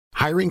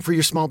Hiring for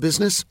your small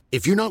business?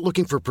 If you're not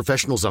looking for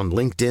professionals on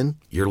LinkedIn,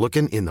 you're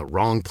looking in the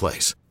wrong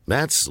place.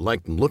 That's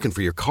like looking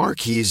for your car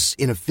keys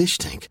in a fish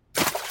tank.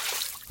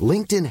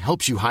 LinkedIn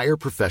helps you hire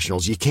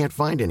professionals you can't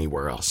find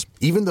anywhere else,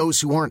 even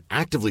those who aren't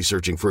actively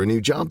searching for a new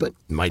job but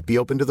might be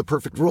open to the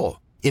perfect role.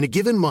 In a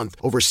given month,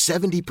 over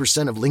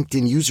 70% of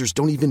LinkedIn users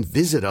don't even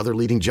visit other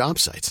leading job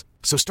sites.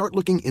 So start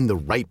looking in the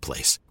right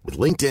place. With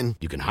LinkedIn,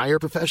 you can hire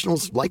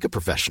professionals like a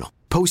professional.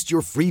 Post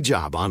your free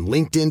job on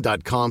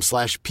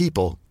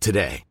linkedin.com/people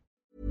today.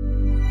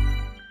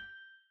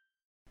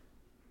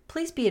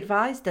 Please be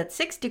advised that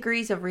 6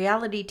 Degrees of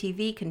Reality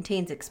TV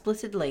contains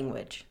explicit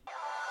language.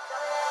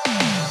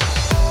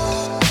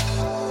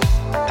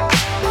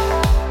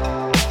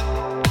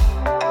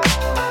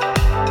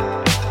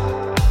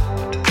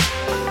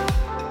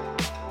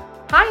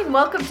 Hi, and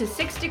welcome to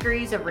 6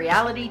 Degrees of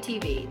Reality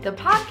TV, the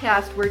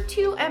podcast where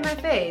two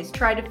MFAs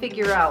try to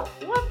figure out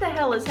what the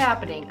hell is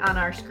happening on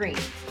our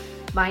screens.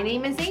 My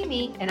name is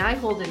Amy, and I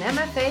hold an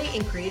MFA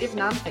in Creative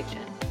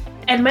Nonfiction.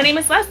 And my name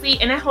is Leslie,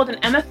 and I hold an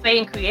MFA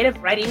in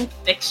Creative Writing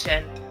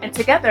Fiction. And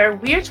together,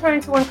 we are trying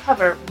to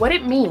uncover what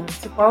it means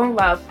to fall in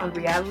love on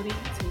reality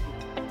TV.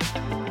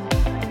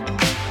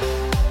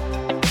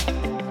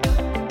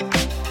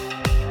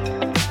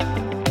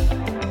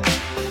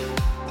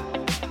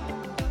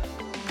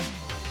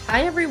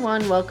 Hi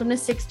everyone, welcome to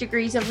 6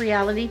 Degrees of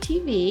Reality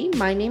TV.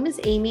 My name is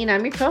Amy and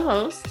I'm your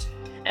co-host.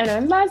 And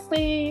I'm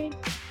Leslie.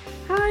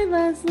 Hi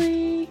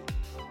Leslie.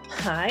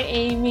 Hi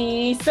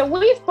Amy. So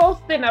we've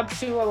both been up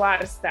to a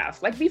lot of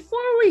stuff. Like before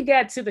we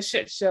get to the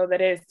shit show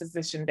that is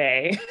Physician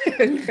Day,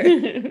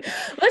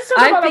 let's talk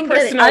about our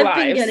personal lives. I've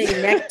been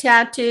getting neck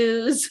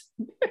tattoos.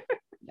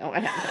 No, I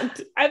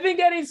haven't. I've been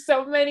getting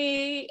so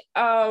many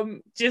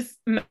just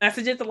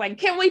messages of like,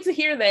 can't wait to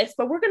hear this,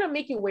 but we're going to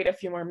make you wait a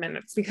few more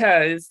minutes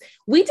because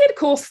we did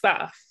cool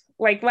stuff.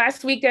 Like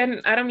last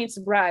weekend, I don't mean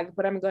to brag,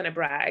 but I'm going to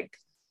brag.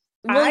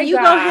 Well, go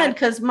ahead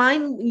because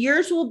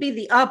yours will be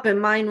the up and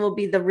mine will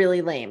be the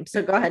really lame.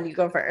 So go ahead, you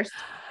go first.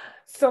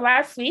 So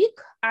last week,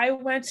 I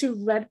went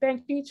to Red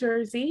Bank, New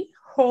Jersey,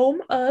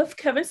 home of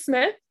Kevin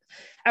Smith.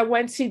 I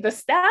went to the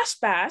Stash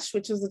Bash,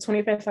 which was the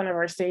 25th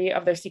anniversary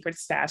of their Secret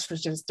Stash,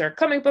 which is their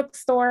comic book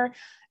store.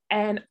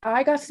 And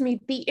I got to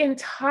meet the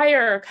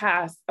entire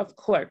cast of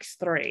Clerks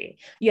 3.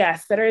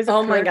 Yes, there is a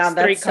Clerks 3 coming out. Oh my God,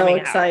 that's so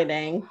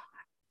exciting.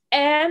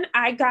 And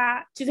I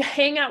got to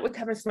hang out with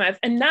Kevin Smith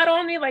and not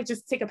only like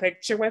just take a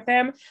picture with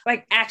him,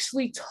 like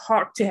actually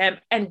talk to him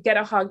and get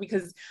a hug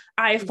because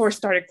I, of course,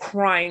 started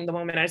crying the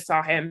moment I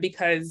saw him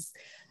because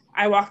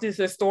I walked into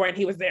the store and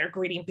he was there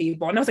greeting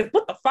people. And I was like,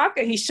 what the fuck?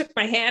 And he shook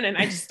my hand and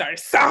I just started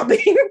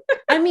sobbing.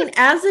 I mean,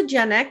 as a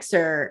Gen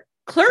Xer,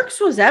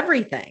 Clerks was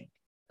everything.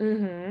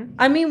 Mm-hmm.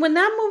 I mean, when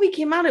that movie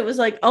came out, it was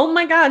like, oh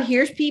my God,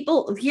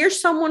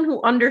 here's someone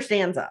who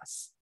understands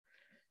us.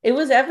 It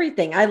was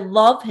everything. I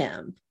love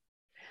him.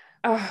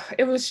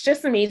 It was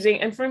just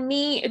amazing. And for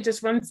me, it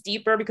just runs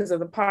deeper because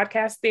of the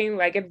podcasting.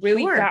 Like it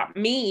really got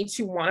me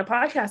to want a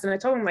podcast. And I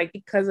told him like,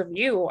 because of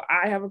you,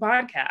 I have a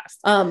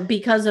podcast.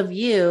 Because of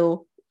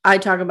you, I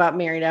talk about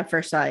Married at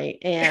First Sight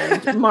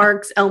and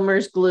Mark's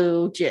Elmer's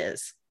glue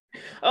jizz.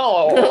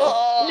 Oh,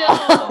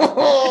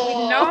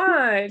 no,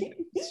 not.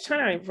 Just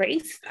trying to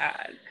erase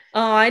that.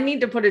 Oh, I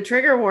need to put a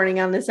trigger warning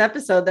on this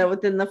episode that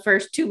within the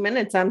first 2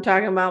 minutes, I'm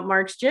talking about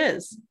Mark's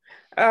jizz.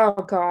 Oh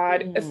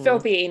God,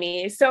 filthy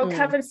Amy. So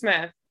Kevin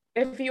Smith,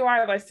 if you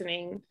are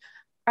listening,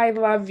 I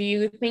love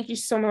you. Thank you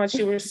so much.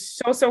 You were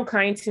so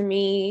kind to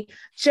me.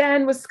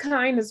 Jen was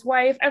kind, his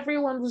wife.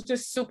 Everyone was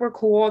just super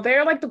cool.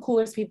 They're like the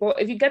coolest people.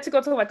 If you get to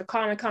go to like a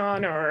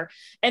Comic-Con or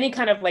any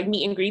kind of like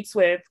meet and greets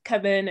with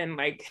Kevin and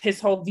like his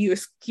whole View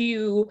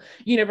Askew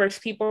universe,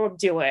 people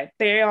do it.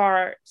 They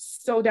are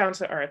so down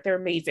to earth. They're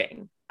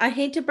amazing. I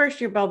hate to burst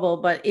your bubble,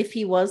 but if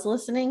he was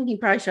listening, he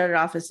probably shut it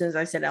off as soon as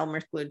I said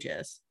Elmer's glue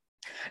jizz.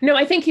 No,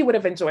 I think he would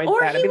have enjoyed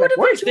that. I'd be like,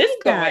 where's this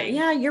going?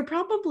 Yeah, you're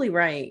probably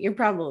right.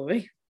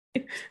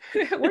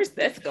 Where's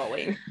this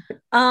going?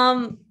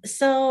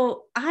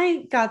 So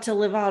I got to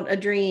live out a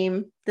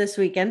dream this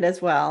weekend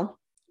as well.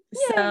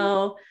 Yay.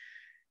 So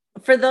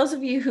for those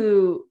of you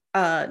who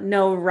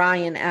know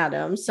Ryan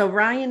Adams, so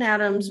Ryan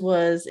Adams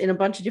was in a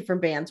bunch of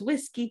different bands,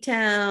 Whiskey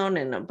Town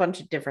and a bunch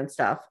of different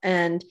stuff.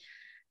 And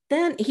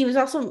then he was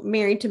also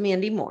married to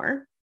Mandy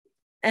Moore.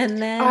 And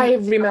then I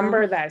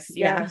remember this.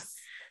 Yes.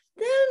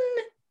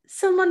 Then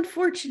some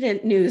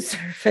unfortunate news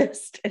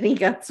surfaced and he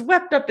got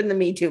swept up in the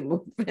Me Too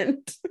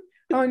movement.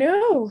 Oh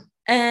no.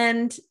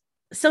 And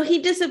so he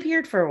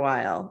disappeared for a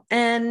while.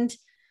 And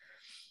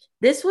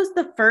this was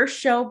the first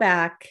show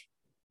back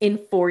in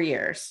 4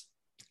 years.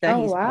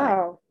 Oh, wow.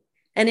 Playing.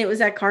 And it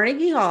was at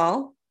Carnegie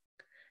Hall.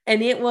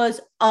 And it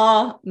was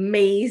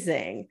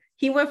amazing.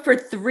 He went for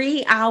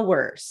 3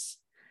 hours.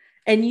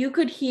 And you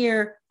could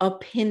hear a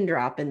pin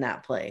drop in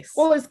that place.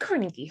 Well, it's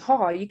Carnegie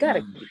Hall. You got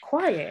to be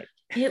quiet.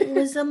 It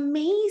was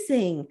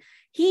amazing.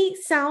 He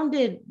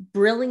sounded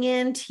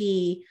brilliant.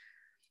 I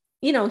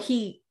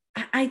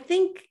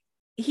think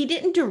he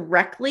didn't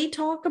directly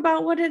talk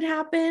about what had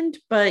happened,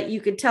 but you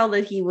could tell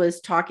that he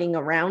was talking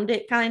around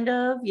it kind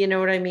of, you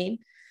know what I mean?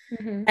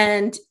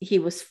 And he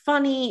was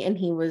funny, and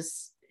he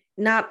was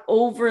not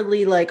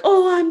overly like,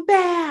 oh, I'm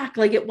back.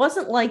 Like, it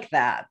wasn't like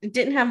that. It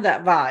didn't have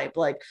that vibe.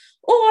 Like,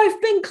 oh,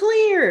 I've been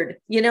cleared.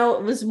 You know,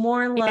 it was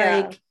more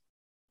like,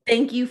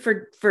 thank you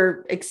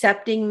for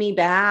accepting me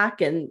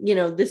back. And, you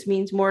know, this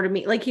means more to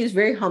me. Like, he was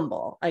very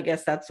humble. I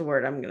guess that's the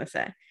word I'm going to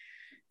say.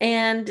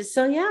 And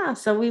so, yeah,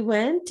 so we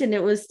went, and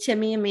it was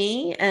Timmy and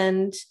me,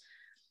 and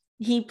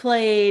he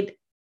played,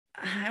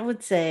 I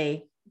would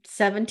say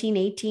 17,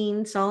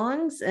 18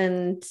 songs,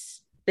 and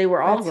they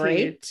were all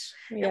great.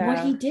 Yeah. And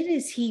what he did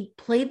is he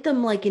played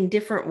them like in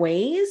different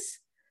ways.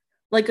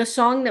 Like a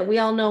song that we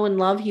all know and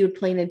love, he would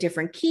play in a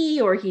different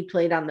key, or he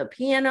played on the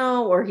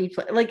piano, or he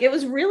played, like, it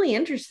was really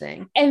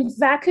interesting. And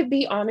that could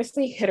be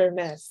honestly hit or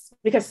miss,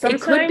 because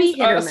sometimes it could be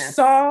hit or miss.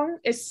 Song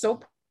is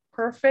so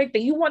perfect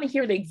that you want to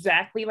hear it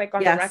exactly like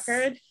on the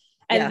record.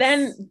 And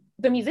then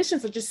the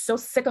musicians are just so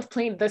sick of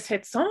playing this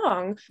hit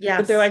song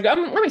that they're like, let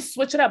me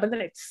switch it up. And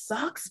then it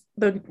sucks.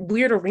 The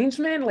weird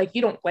arrangement, like,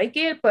 you don't like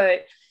it,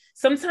 but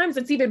sometimes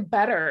it's even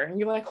better. And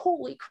you're like,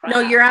 holy crap.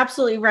 No, you're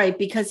absolutely right.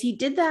 Because he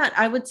did that,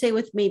 I would say,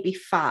 with maybe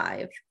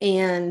 5.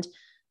 And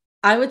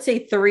I would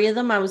say 3 of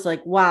them, I was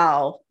like,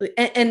 wow.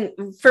 And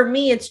for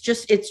me, it's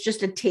just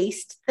a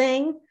taste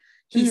thing.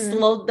 He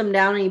slowed them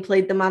down and he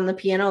played them on the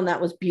piano, and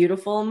that was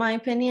beautiful in my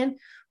opinion.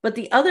 But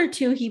the other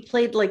 2, he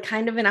played like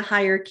kind of in a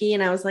higher key,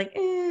 and I was like,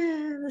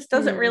 this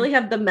doesn't really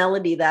have the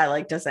melody that I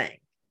like to sing.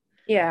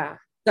 Yeah.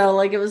 So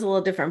like, it was a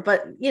little different,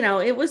 but you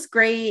know, it was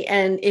great,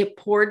 and it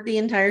poured the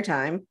entire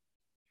time.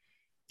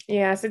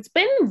 Yes, it's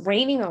been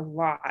raining a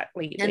lot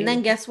lately. And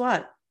then guess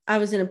what? I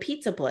was in a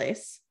pizza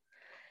place,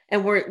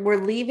 and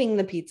we're leaving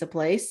the pizza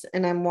place,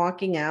 and I'm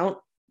walking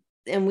out,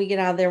 and we get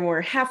out of there, and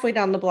we're halfway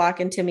down the block,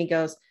 and Timmy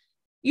goes,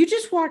 you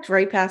just walked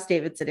right past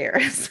David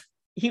Sedaris.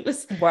 He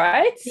was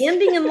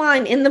standing in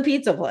line in the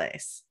pizza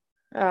place.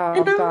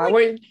 Oh God.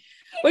 Like,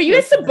 were you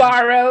at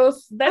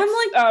Sbarro's? That's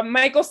like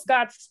Michael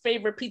Scott's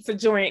favorite pizza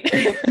joint.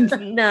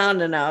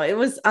 No. It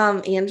was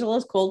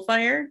Angela's Cold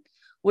Fire,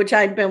 which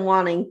I'd been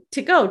wanting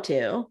to go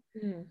to.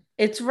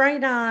 It's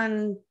right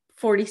on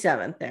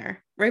 47th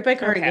there, right by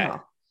Carnegie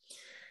Hall.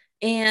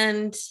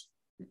 And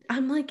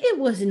I'm like, it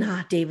was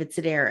not David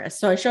Sedaris.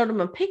 So I showed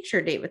him a picture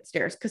of David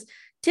Sedaris, because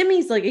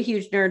Timmy's like a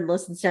huge nerd and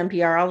listens to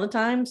NPR all the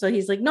time. So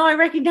he's like, no, I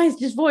recognized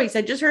his voice.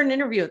 I just heard an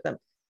interview with him.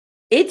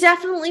 It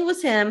definitely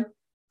was him.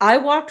 I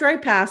walked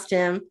right past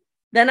him.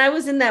 Then I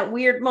was in that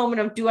weird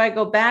moment of, do I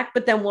go back?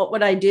 But then what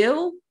would I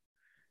do?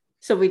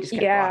 So we just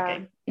kept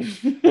walking.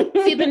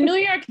 See, the New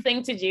York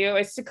thing to do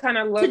is to kind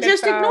of look to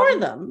just ignore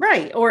them.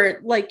 Right.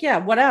 Or like,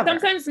 whatever.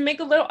 Sometimes make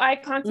a little eye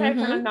contact,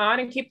 kind of nod,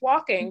 and keep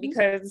walking,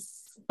 because.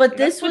 But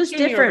this was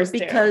different,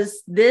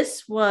 because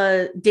this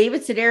was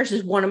David Sedaris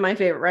is one of my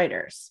favorite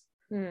writers.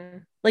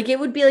 Like, it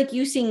would be like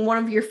you seeing one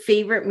of your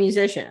favorite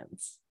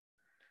musicians,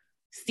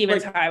 Steven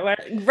Tyler,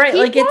 right? He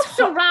like, walks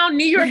around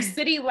New York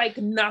City like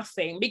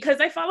nothing, because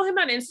I follow him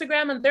on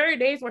Instagram, and there are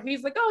days where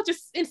he's like, oh,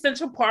 just in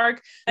Central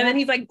Park, and then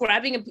he's like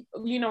grabbing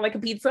like a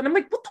pizza, and I'm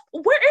like,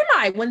 where am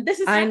I when this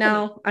is happening? I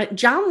know.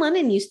 John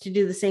Lennon used to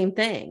do the same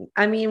thing.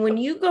 I mean, when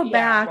you go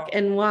back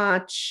and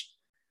watch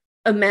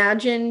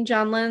Imagine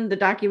John Lennon, the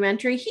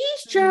documentary,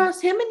 he's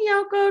just him and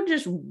Yoko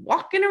just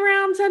walking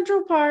around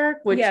Central Park,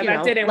 which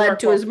led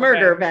to his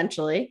murder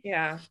eventually.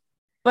 Yeah.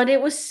 But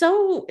it's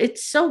so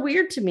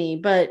weird to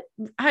me. But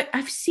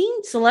I've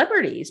seen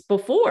celebrities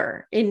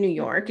before in New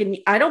York, and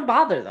I don't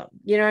bother them.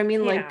 You know what I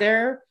mean? Like,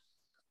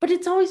 but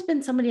it's always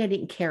been somebody I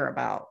didn't care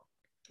about.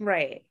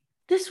 Right.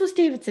 This was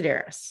David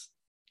Sedaris,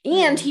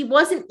 and he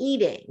wasn't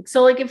eating.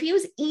 So like, if he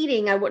was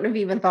eating, I wouldn't have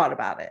even thought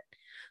about it.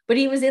 But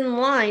he was in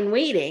line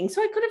waiting,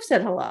 so I could have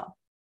said hello.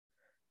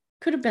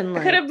 Could have been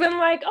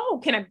like,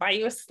 oh, can I buy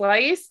you a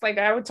slice? Like,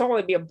 I would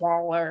totally be a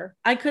baller.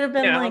 I could have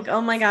been like,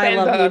 oh my God, I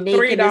love you.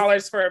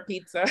 $3 for a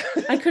pizza.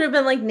 I could have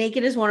been like,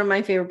 Naked is one of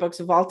my favorite books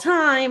of all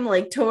time.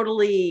 Like,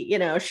 totally,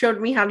 showed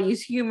me how to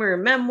use humor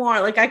and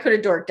memoir. Like, I could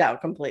have dorked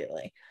out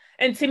completely.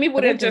 And Timmy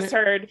would have just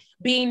heard,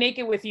 being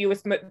naked with you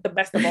is the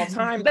best of all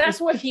time.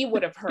 That's what he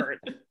would have heard.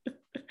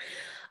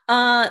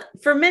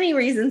 For many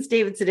reasons,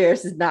 David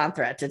Sedaris is not a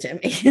threat to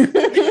Timmy.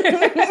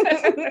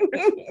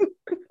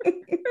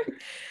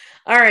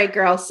 All right,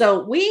 girl.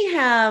 So we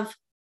have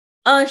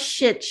a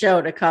shit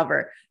show to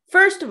cover.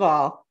 First of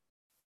all,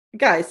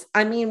 guys,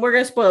 I mean, we're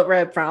going to spoil it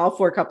right up front. All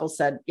 4 couples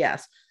said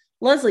yes.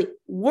 Leslie,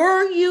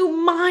 were you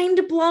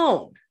mind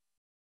blown?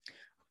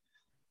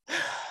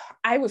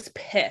 I was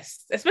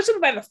pissed, especially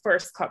by the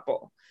first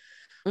couple,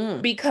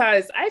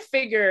 because I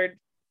figured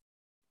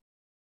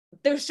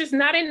there's just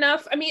not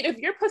enough. I mean, if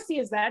your pussy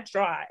is that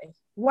dry,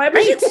 why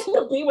would you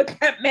want to be with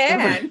that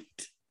man?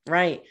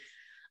 Right.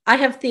 I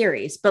have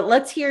theories, but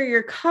let's hear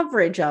your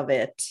coverage of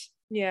it.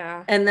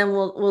 Yeah. And then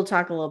we'll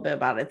talk a little bit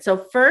about it. So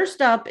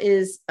first up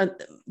is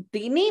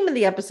the name of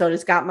the episode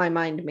has Got My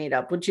Mind Made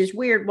Up, which is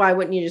weird. Why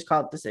wouldn't you just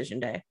call it Decision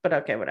Day? But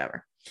okay,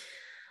 whatever.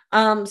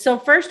 So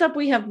first up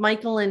we have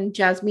Michael and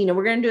Jasmina.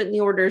 We're going to do it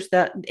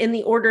in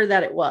the order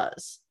that it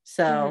was.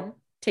 So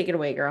take it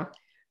away, girl.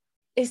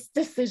 It's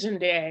Decision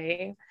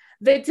Day.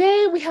 The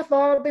day we have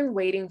all been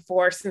waiting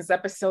for since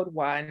episode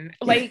 1.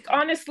 Like,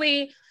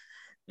 honestly,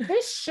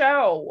 this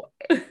show,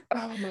 oh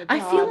my God. I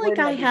feel like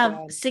I have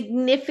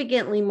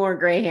significantly more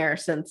gray hair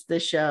since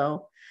this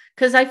show.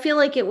 Because I feel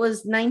like it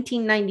was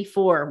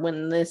 1994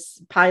 when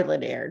this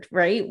pilot aired,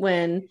 right?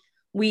 When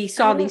we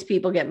saw these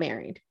people get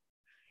married.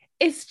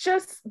 It's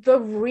just the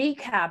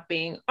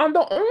recapping on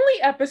the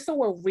only episode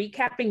where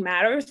recapping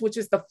matters, which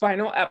is the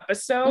final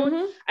episode.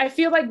 Mm-hmm. I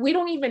feel like we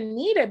don't even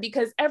need it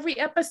because every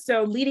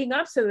episode leading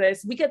up to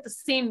this, we get the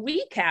same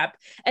recap.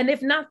 And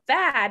if not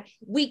that,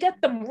 we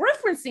get them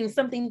referencing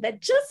something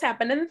that just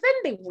happened and then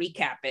they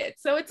recap it.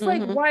 So it's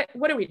like,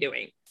 what are we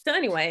doing? So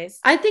anyways.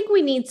 I think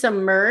we need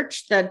some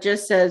merch that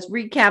just says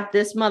recap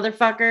this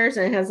motherfuckers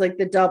and it has like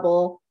the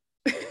double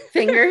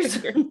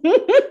fingers.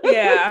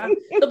 Yeah,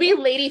 it'll be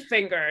lady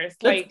fingers,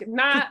 like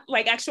not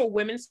like actual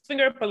women's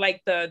finger, but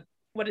like the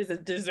what is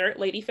it, dessert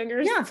lady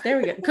fingers? Yeah, there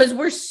we go. Because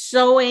we're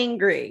so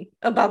angry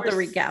about the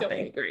recapping. So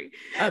angry.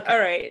 Okay. All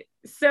right.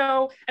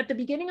 So at the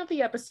beginning of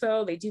the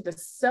episode, they do the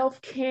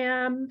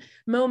self-cam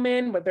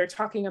moment where they're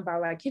talking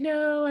about like, I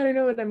don't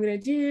know what I'm gonna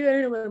do. I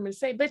don't know what I'm gonna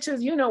say.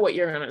 Bitches, you know what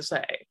you're gonna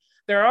say.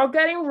 They're all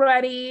getting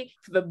ready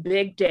for the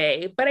big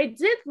day. But I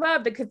did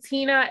love that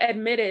Katina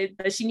admitted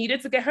that she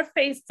needed to get her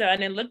face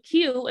done and look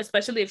cute,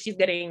 especially if she's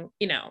getting,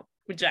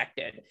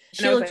 rejected.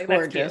 She looks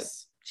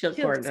gorgeous. She looks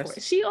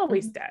gorgeous. She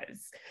always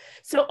does.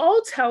 So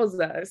O tells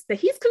us that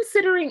he's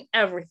considering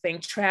everything,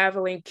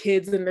 traveling,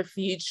 kids in the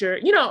future.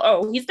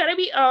 He's got to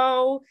be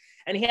O.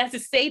 And he has to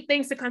say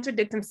things to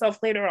contradict himself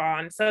later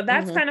on. So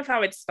that's kind of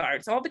how it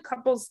starts. All the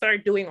couples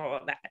start doing all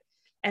of that.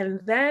 And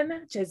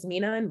then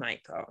Jasmina and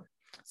Michael.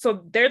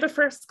 So they're the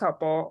first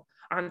couple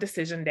on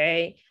decision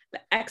day. The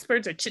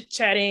experts are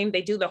chit-chatting.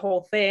 They do the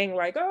whole thing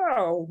like,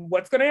 oh,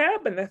 what's going to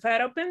happen? The fat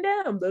up and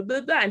down, blah,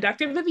 blah, blah. And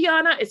Dr.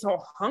 Viviana is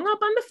all hung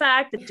up on the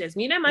fact that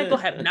Jasmina and Michael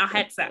have not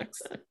had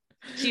sex.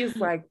 She's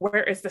like,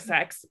 where is the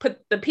sex? Put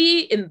the P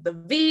in the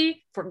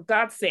V, for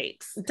God's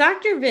sakes.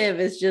 Dr.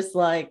 Viv is just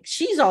like,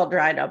 she's all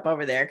dried up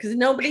over there because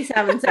nobody's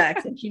having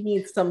sex and she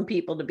needs some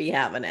people to be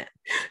having it.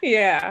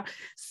 Yeah.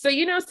 So,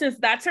 since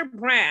that's her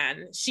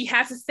brand, she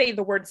has to say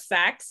the word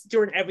sex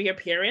during every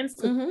appearance.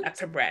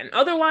 That's her brand.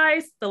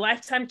 Otherwise, the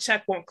lifetime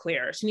check won't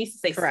clear. She needs to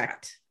say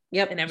correct. Sex.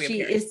 Yep.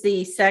 She is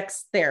the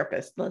sex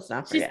therapist. Let's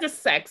not forget.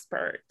 She's the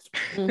sexpert.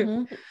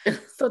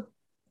 So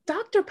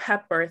Dr.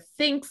 Pepper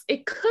thinks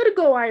it could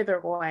go either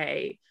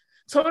way.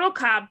 Total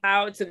cop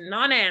out. It's a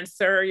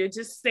non-answer. You're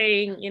just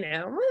saying,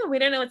 well, we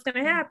don't know what's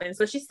going to happen.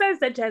 So she says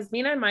that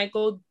Jasmina and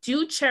Michael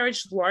do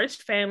cherish large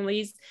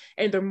families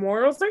and their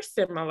morals are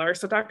similar.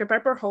 So Dr.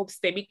 Pepper hopes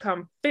they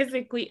become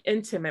physically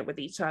intimate with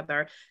each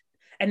other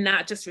and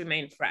not just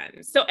remain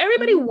friends. So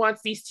everybody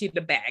wants these two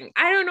to bang.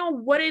 I don't know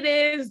what it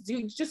is. Do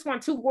you just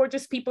want two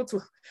gorgeous people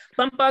to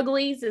bump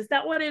uglies? Is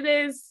that what it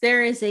is?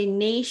 There is a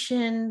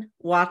nation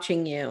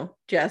watching you,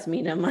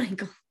 Jasmina and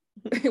Michael.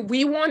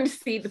 We want to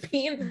see the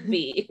P and the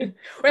V,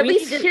 or at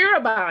least hear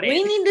about it.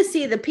 We need to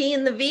see the P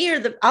and the V,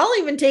 or I'll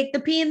even take the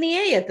P and the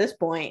A at this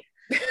point.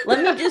 Let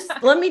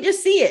me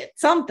just see it.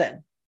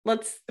 Something.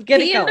 Let's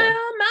get it going. P in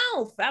the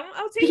mouth.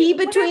 I'll take P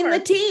between the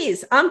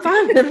T's. I'm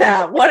fine with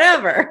that.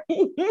 Whatever.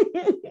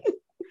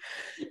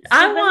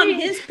 I want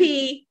his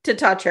P to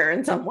touch her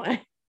in some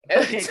way.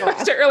 Okay,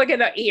 touch her like in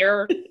the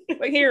ear.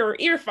 Like here,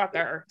 ear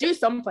fucker. Do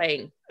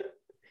something.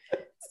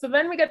 So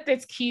then we get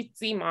this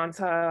cutesy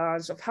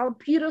montage of how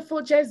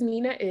beautiful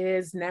Jasmina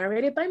is,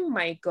 narrated by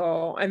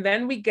Michael. And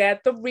then we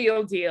get the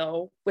real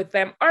deal with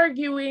them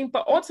arguing,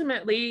 but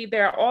ultimately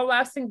they're all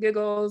laughs and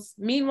giggles.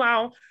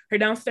 Meanwhile, her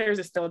downstairs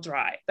is still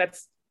dry.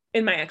 That's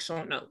in my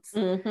actual notes.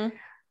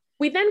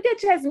 We then get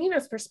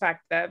Jasmina's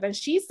perspective, and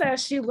she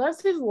says she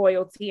loves his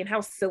loyalty and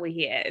how silly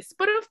he is.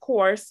 But of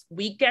course,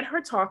 we get her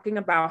talking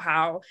about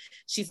how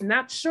she's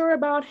not sure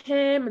about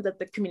him and that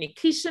the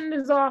communication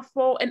is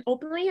awful, and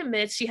openly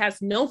admits she has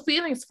no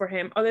feelings for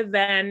him other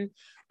than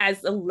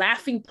as a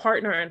laughing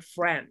partner and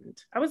friend.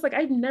 I was like,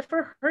 I've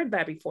never heard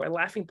that before, a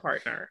laughing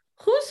partner.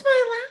 Who's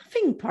my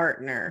laughing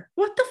partner?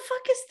 What the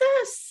fuck is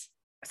this?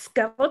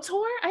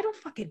 Skeletor? I don't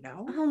fucking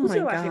know. Oh my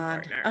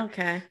God.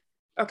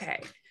 Okay.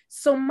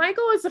 So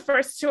Michael is the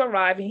first to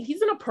arrive and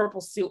he's in a purple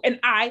suit and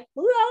I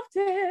loved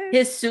it.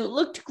 His suit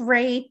looked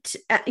great.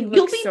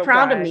 You'll be so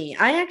proud of me.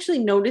 I actually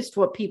noticed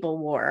what people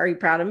wore. Are you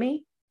proud of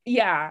me?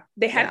 Yeah,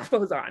 they had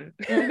clothes on.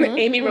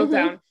 Amy wrote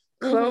down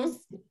clothes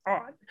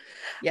on.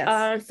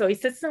 Yes. So he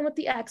sits down with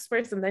the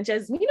experts and then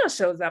Jasmina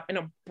shows up in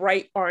a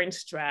bright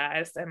orange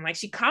dress and like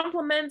she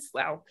compliments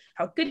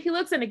how good he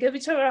looks and they give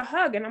each other a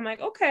hug. And I'm like,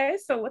 okay,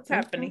 so what's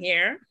happening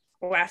here?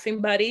 Laughing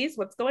buddies,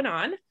 what's going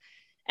on?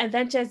 And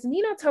then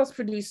Jasmina tells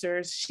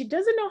producers she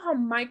doesn't know how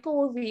Michael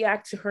will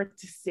react to her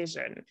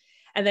decision.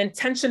 And then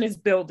tension is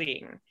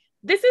building.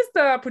 This is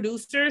the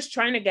producers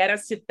trying to get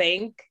us to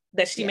think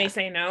that she may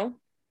say no.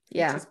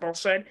 Yeah. Which is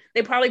bullshit.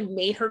 They probably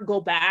made her go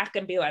back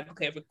and be like,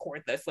 okay,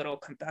 record this little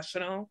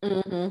confessional.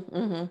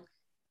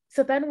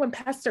 So then when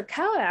Pastor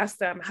Cal asked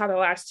them how the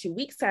last 2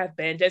 weeks have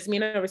been,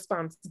 Jasmina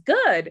responds,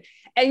 good.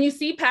 And you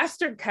see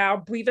Pastor Cal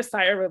breathe a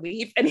sigh of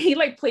relief, and he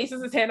like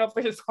places his hand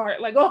over his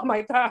heart, like, oh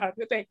my God,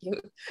 thank you,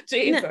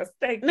 Jesus,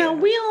 thank you. Now,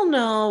 we all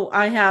know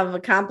I have a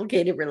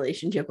complicated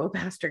relationship with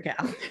Pastor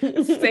Cal.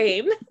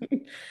 Same.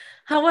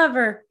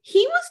 However,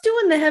 he was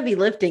doing the heavy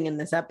lifting in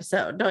this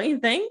episode, don't you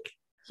think?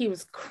 He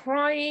was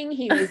crying.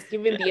 He was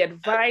giving the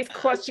advice,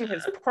 clutching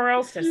his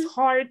pearls, his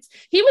heart.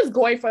 He was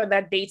going for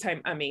that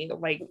daytime Emmy,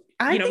 like,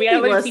 I think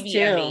reality he was TV too.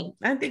 Emmy.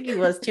 I think he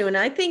was too. And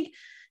I think,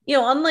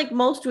 unlike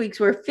most weeks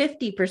where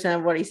 50%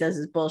 of what he says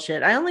is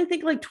bullshit, I only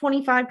think like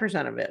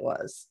 25% of it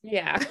was.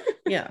 Yeah.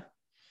 Yeah.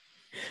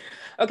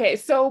 Okay,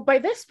 so by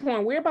this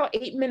point, we're about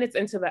 8 minutes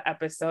into the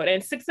episode,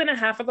 and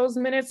 6.5 of those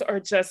minutes are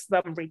just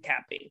them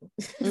recapping.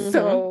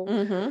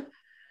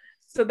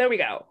 So there we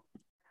go.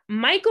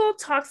 Michael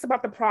talks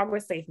about the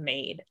progress they've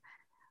made.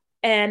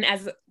 And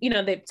as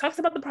they talks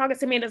about the progress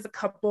they made as a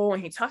couple,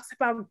 and he talks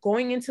about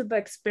going into the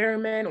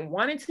experiment,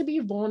 wanting to be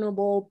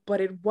vulnerable, but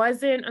it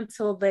wasn't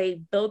until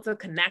they built a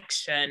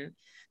connection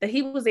that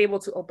he was able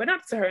to open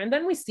up to her. And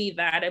then we see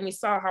that, and we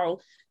saw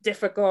how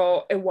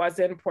difficult it was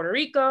in Puerto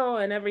Rico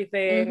and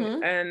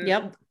everything.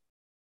 And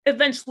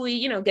eventually,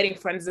 getting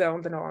friend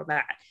zoned and all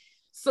that.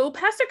 So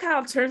Pastor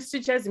Kyle turns to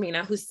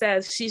Jasmina, who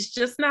says she's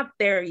just not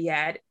there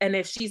yet. And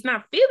if she's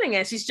not feeling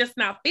it, she's just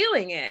not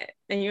feeling it.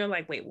 And you're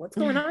like, wait, what's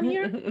going on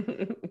here?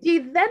 He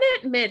then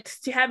admits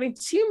to having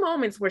 2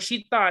 moments where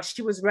she thought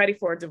she was ready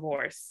for a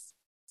divorce.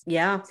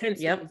 Yeah.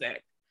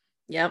 Music.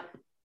 Yep.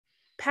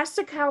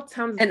 Pastor Kyle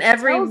tells and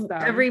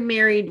every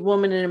married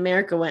woman in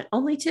America went,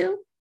 only 2?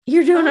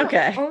 You're doing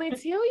okay. Only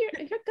 2?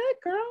 You're good,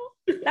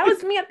 girl. That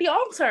was me at the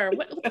altar.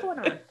 What's going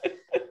on?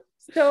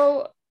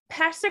 So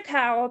Pastor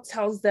Kyle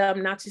tells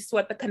them not to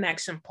sweat the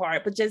connection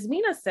part, but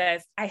Jasmina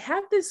says, I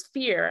have this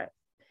fear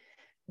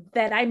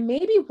that I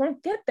maybe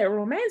won't get there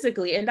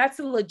romantically. And that's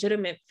a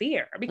legitimate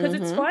fear, because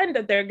it's fun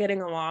that they're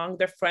getting along,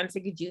 they're friends,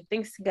 they could do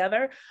things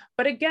together.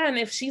 But again,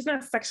 if she's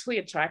not sexually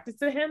attracted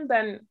to him,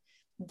 then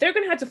they're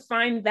going to have to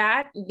find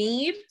that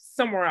need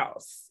somewhere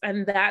else.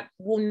 And that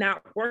will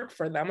not work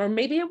for them. Or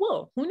maybe it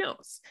will, who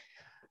knows?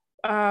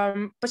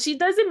 But she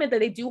does admit that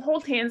they do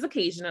hold hands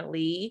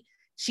occasionally.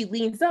 She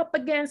leans up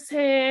against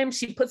him.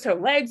 She puts her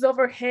legs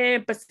over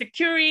him, but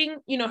securing,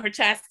 her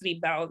chastity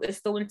belt is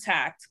still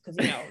intact,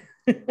 because,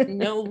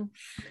 no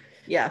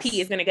pee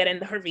is going to get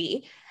into her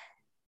V.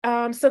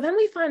 So then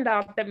we find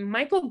out that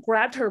Michael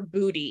grabbed her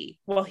booty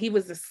while he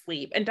was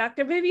asleep, and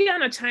Dr.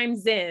 Viviana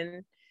chimes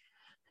in.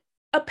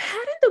 A pat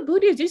in the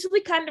booty is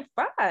usually kind of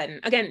fun.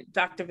 Again,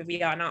 Dr.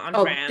 Viviana on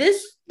brand.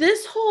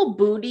 This whole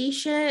booty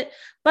shit.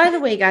 By the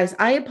way, guys,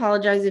 I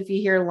apologize if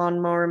you hear a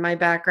lawnmower in my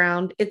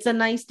background. It's a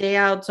nice day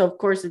out, so of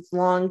course it's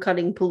lawn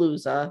cutting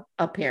palooza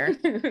up here.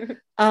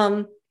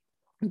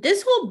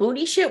 This whole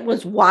booty shit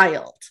was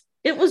wild.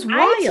 It was wild.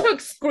 I took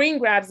screen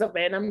grabs of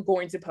it, and I'm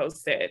going to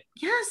post it.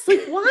 Yes,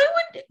 like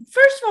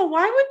first of all,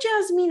 why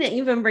would Jasmina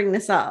even bring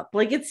this up?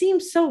 Like, it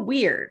seems so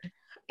weird.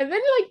 And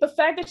then, like, the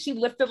fact that she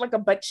lifted like a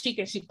butt cheek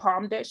and she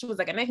palmed it. She was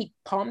like, and then he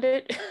palmed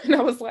it. And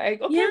I was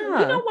like, okay, you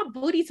know what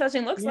booty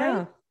touching looks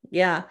like.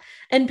 Yeah.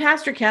 And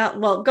Pastor Cal,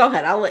 well, go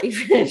ahead. I'll let you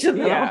finish.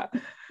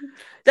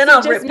 Then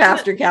I'll rip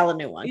Pastor Cal a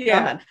new one. Yeah. Go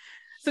ahead.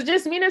 So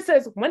Jasmina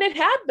says, when it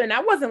happened,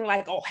 I wasn't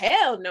like, oh,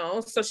 hell no.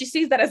 So she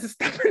sees that as a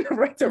step in the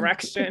right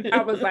direction.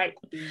 I was like,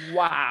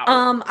 wow.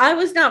 I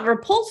was not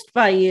repulsed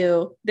by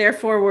you.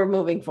 Therefore, we're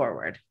moving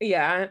forward.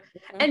 Yeah.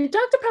 And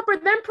Dr. Pepper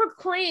then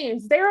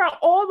proclaims they are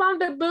all on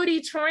the booty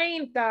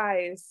train,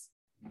 guys.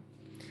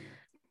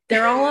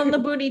 They're all on the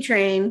booty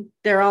train.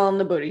 They're all on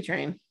the booty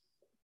train.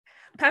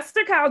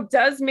 Pastor Kyle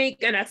does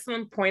make an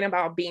excellent point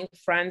about being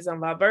friends and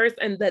lovers,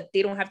 and that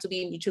they don't have to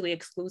be mutually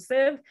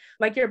exclusive.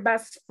 Like, your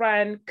best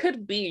friend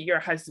could be your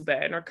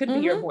husband, or could be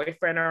your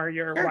boyfriend, or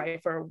your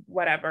wife, or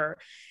whatever.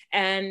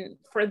 And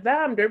for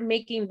them, they're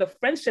making the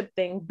friendship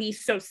thing be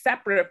so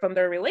separate from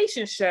their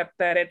relationship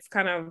that it's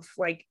kind of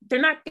like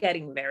they're not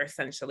getting there,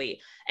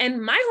 essentially.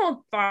 And my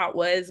whole thought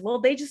was,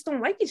 well, they just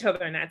don't like each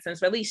other in that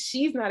sense, or at least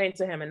she's not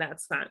into him in that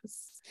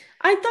sense.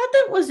 I thought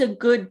that was a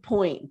good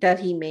point that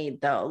he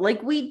made, though.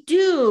 Like, we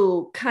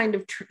do kind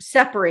of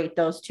separate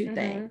those two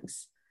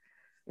things.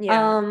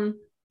 Yeah.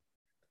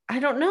 I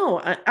don't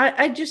know.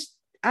 I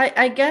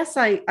guess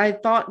I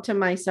thought to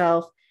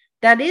myself,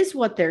 that is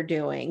what they're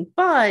doing.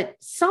 But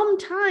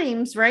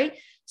sometimes, right?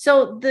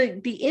 So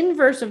the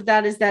inverse of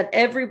that is that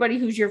everybody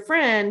who's your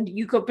friend,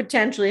 you could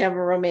potentially have a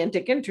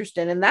romantic interest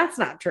in, and that's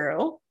not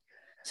true.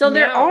 So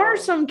there are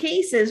some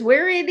cases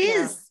where it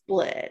is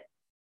split.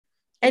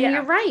 And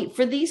you're right.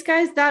 For these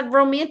guys, that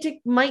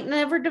romantic might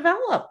never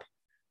develop.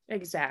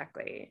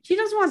 Exactly. She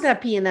doesn't want that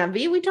P in that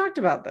V. We talked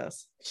about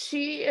this.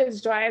 She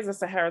is dry as a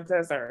Sahara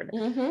desert.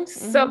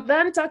 So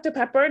then Dr.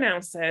 Pepper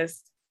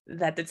announces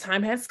that the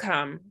time has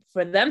come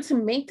for them to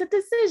make the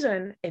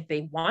decision if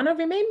they want to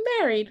remain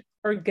married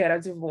or get a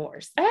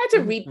divorce. I had to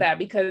read that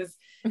because,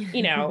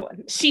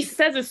 she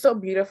says it so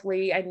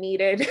beautifully. I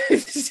needed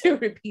to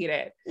repeat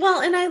it.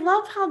 Well, and I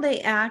love how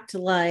they act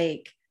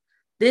like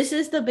this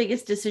is the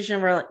biggest decision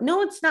of our life.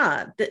 No, it's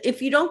not.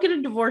 If you don't get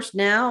a divorce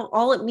now,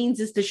 all it means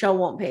is the show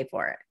won't pay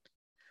for it.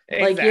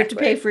 Exactly. Like you have to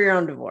pay for your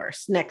own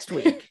divorce next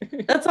week.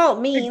 That's all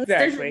it means.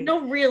 Exactly. There's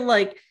no real,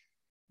 like,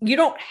 you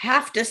don't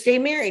have to stay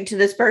married to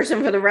this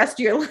person for the rest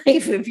of your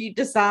life if you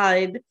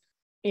decide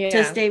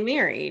to stay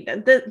married.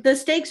 The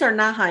stakes are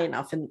not high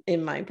enough,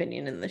 in my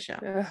opinion, in the show.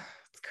 Ugh,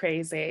 it's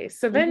crazy.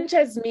 So then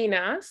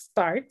Jasmina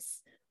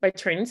starts by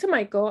turning to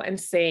Michael and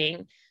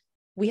saying,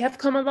 "We have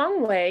come a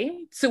long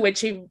way," to which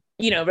he,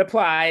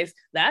 replies,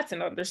 "That's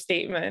an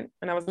understatement."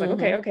 And I was like,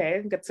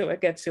 okay, get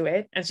to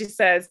it. And she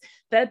says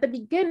that at the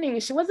beginning,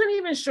 she wasn't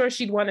even sure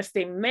she'd want to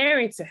stay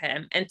married to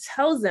him, and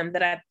tells him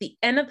that at the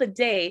end of the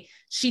day,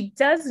 she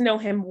does know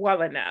him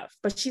well enough.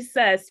 But she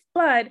says,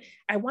 "But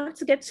I want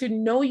to get to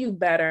know you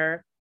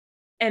better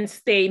and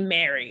stay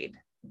married."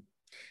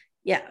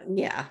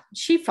 Yeah.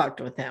 She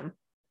fucked with him.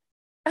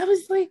 I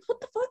was like,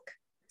 what the fuck?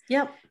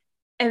 Yep.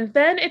 And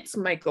then it's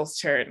Michael's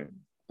turn.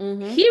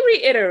 He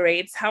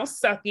reiterates how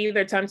sucky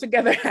their time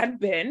together had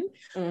been,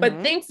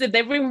 but thinks that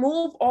they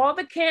remove all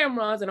the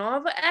cameras and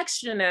all the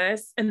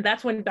extraness. And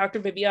that's when Dr.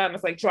 Vivian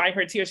was like drying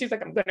her tears. She's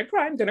like, I'm going to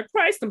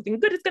cry. Something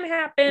good is going to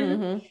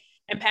happen.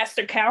 And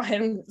Pastor Cal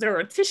hands her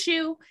a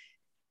tissue.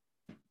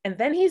 And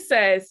then he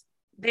says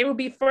they would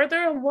be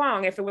further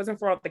along if it wasn't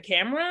for all the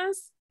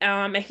cameras.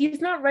 And he's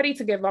not ready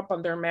to give up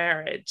on their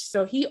marriage.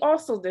 So he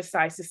also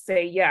decides to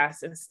say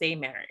yes and stay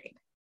married.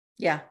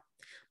 Yeah.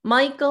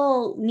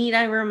 Michael, need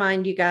I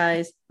remind you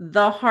guys,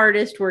 the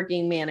hardest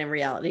working man in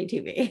reality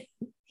TV.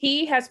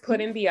 He has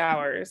put in the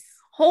hours.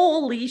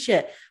 Holy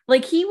shit.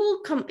 Like he will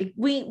come,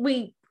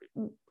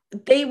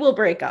 they will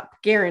break up,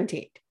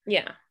 guaranteed.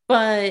 Yeah.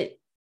 But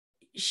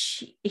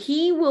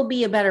he will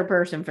be a better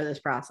person for this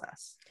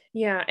process.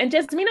 Yeah. And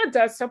Jasmina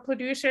does tell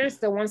producers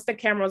that once the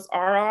cameras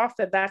are off,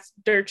 that's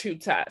their true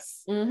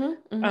test.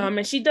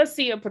 And she does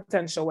see a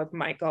potential with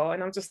Michael.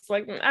 And I'm just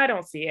like, I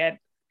don't see it.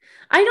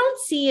 I don't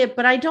see it,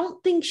 but I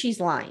don't think she's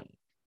lying.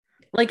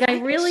 Like I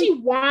really, she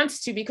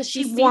wants to, because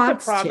she sees the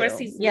progress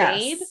he's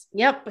made.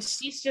 Yep. But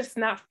she's just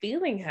not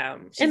feeling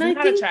him. She's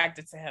not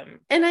attracted to him.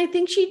 And I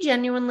think she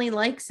genuinely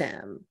likes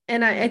him.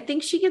 And I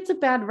think she gets a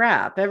bad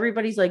rap.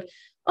 Everybody's like,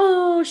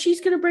 oh,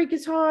 she's going to break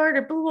his heart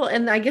or blah, blah.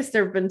 And I guess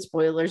there have been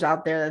spoilers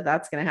out there that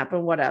that's going to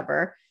happen,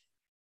 whatever.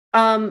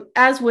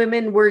 As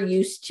women, we're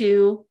used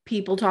to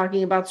people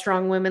talking about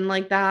strong women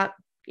like that.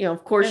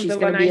 Of course she's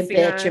going to be a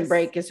bitch and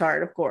break his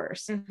heart, of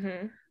course.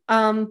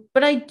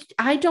 But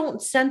I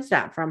don't sense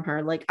that from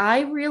her. Like,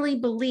 I really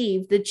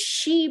believe that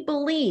she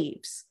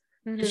believes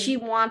that she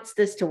wants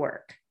this to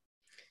work.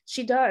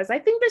 She does. I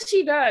think that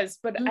she does,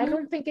 but I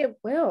don't think it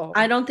will.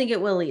 I don't think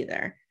it will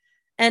either.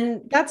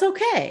 And that's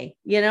okay.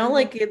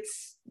 Like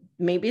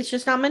maybe it's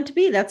just not meant to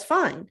be. That's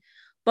fine.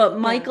 But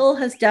Michael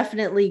has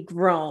definitely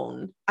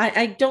grown.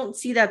 I don't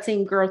see that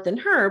same growth in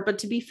her, but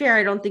to be fair,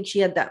 I don't think she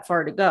had that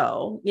far to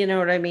go. You know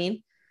what I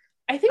mean?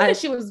 I think that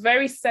she was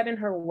very set in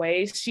her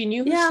ways. She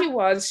knew who she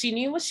was. She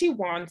knew what she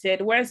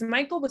wanted. Whereas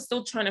Michael was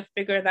still trying to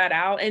figure that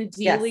out and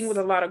dealing with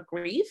a lot of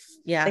grief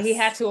that he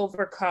had to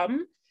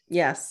overcome.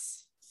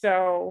 Yes.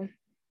 So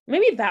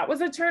maybe that was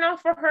a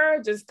turnoff for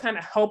her, just kind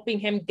of helping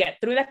him get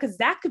through that, because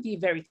that could be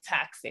very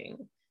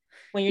taxing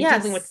when you're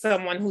dealing with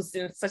someone who's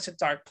in such a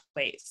dark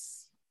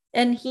place.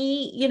 And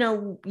he,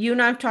 you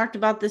and I've talked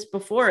about this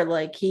before,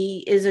 like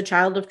he is a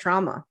child of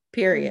trauma,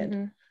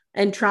 period.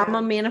 And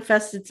trauma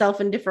manifests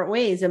itself in different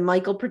ways, and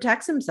Michael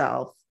protects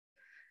himself.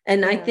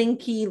 And I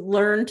think he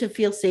learned to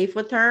feel safe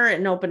with her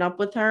and open up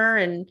with her.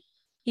 And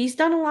he's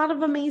done a lot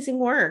of amazing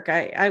work.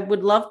 I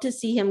would love to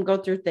see him go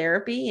through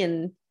therapy,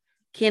 and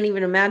can't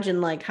even imagine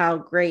like how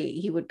great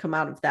he would come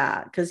out of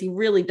that, because he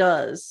really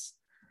does.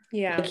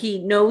 Yeah. Like he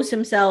knows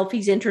himself.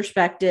 He's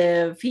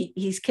introspective.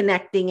 He's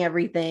connecting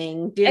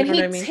everything. Do you know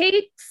what I mean?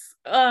 Takes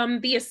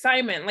the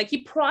assignment, like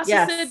he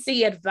processes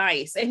the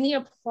advice and he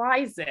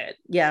applies it.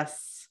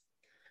 Yes.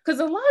 Because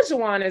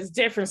Olajuwon is a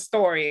different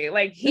story.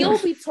 Like he'll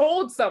be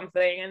told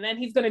something and then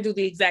he's going to do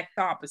the exact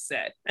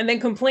opposite and then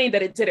complain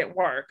that it didn't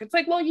work. It's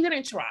like, well, you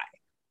didn't try.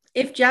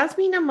 If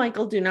Jasmine and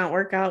Michael do not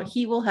work out,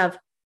 he will have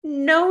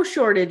no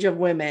shortage of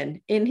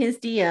women in his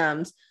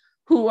DMs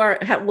who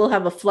will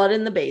have a flood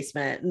in the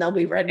basement, and they'll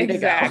be ready to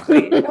go.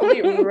 They'll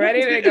be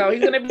ready to go. He's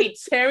going to be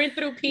tearing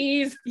through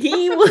peas.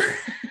 He will.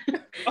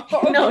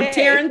 No,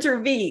 tearing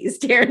through V's.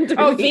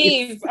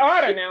 V's. Oh,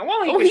 I don't know.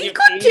 Well, he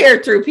could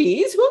tear through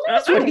peas. Who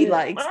knows what he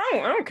likes? I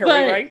don't care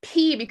what he likes.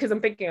 Pee, because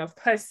I'm thinking of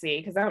pussy,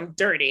 because I'm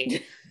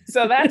dirty.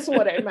 So that's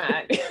what I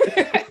meant.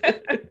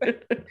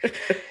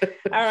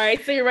 All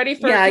right. So you're ready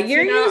for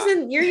you're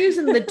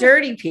using the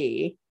dirty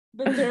pee.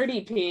 The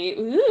dirty pee.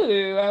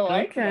 Ooh, I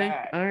like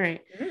that. All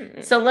right.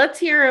 So let's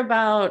hear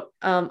about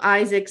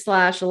Isaac /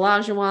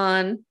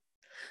 Olajuwon.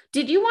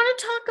 Did you want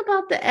to talk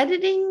about the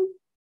editing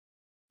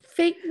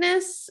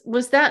fakeness?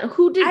 Was that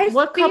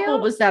what couple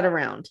was that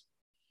around?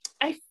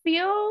 I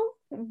feel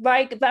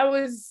like that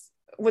was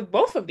with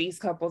both of these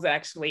couples,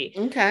 actually.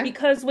 Okay.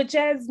 Because with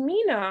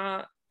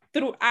Jasmina,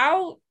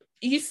 throughout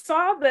you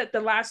saw that the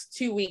last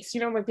 2 weeks,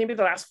 like maybe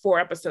the last 4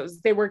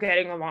 episodes, they were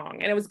getting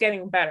along and it was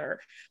getting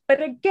better.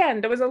 But again,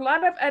 there was a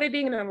lot of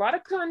editing and a lot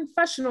of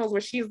confessionals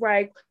where she's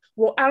like,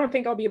 well, I don't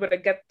think I'll be able to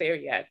get there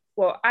yet.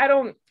 Well,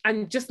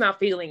 I'm just not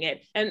feeling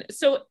it. And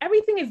so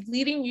everything is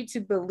leading you to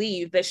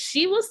believe that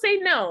she will say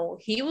no,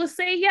 he will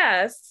say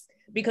yes,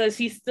 because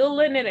he's still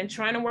in it and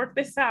trying to work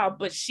this out.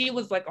 But she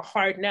was like a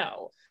hard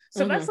no.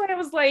 So that's why I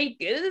was like,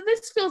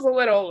 this feels a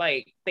little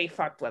like they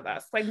fucked with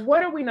us. Like,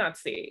 what are we not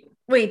seeing?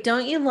 Wait,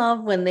 don't you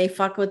love when they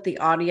fuck with the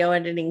audio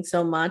editing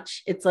so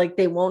much? It's like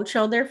they won't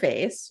show their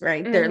face,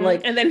 right? They're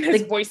like, and then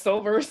his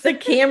voiceovers. The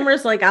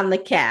camera's like on the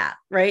cat,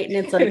 right? And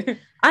it's like,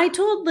 I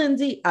told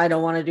Lindsay I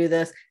don't want to do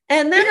this.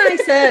 And then I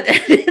said,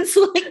 it's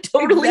like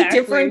totally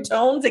different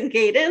tones and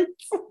cadence.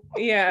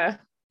 Yeah,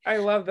 I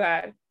love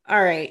that.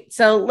 All right.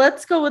 So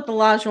let's go with the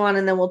Olajuwon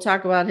and then we'll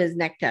talk about his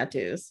neck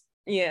tattoos.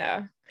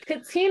 Yeah.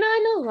 Katina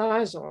and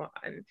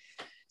Olajuwon.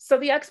 So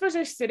the experts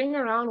are sitting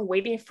around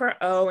waiting for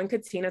O and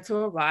Katina to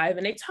arrive,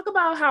 and they talk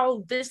about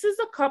how this is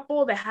a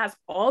couple that has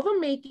all the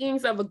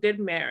makings of a good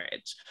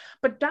marriage.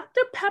 But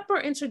Dr. Pepper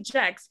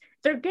interjects,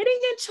 they're getting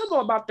in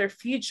trouble about their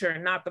future,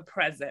 not the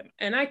present.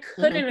 And I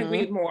couldn't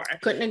agree more.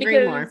 Couldn't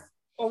agree more.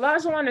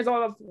 Olajuwon is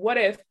all of what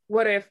if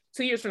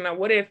 2 years from now,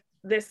 what if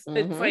this,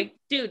 it's like,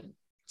 dude,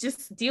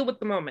 just deal with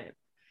the moment.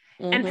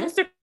 And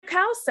Pastor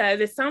Cal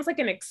says it sounds like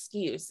an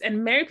excuse,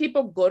 and married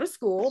people go to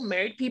school,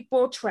 married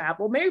people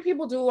travel, married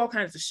people do all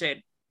kinds of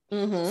shit.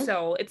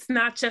 So it's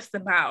not just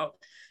about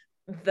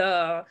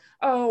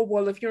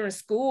if you're in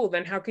school,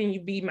 then how can you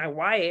be my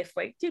wife?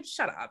 Like, dude,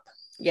 shut up.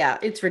 Yeah,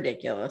 it's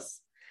ridiculous.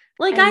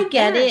 Like, and I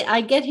get it.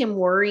 I get him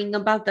worrying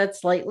about that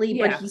slightly,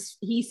 but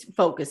he's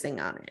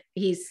focusing on it.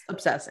 He's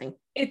obsessing.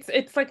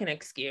 It's like an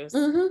excuse.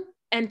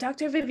 And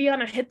Dr.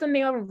 Viviana hit the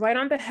nail right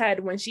on the head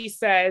when she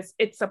says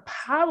it's a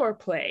power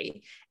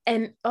play.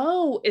 And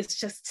it's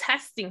just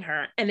testing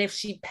her. And if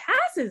she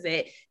passes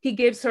it, he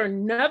gives her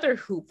another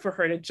hoop for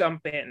her to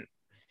jump in.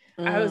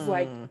 I was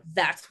like,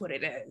 that's what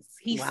it is.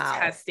 He's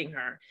testing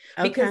her.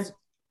 Okay. Because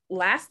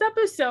last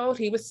episode,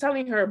 he was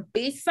telling her,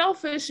 be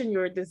selfish in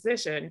your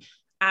decision.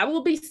 I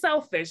will be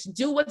selfish.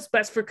 Do what's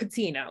best for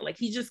Katina. Like,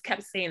 he just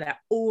kept saying that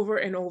over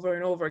and over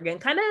and over again,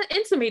 kind of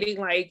intimating,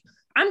 like,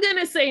 I'm going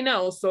to say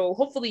no. So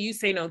hopefully you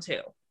say no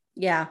too.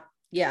 Yeah.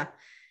 Yeah.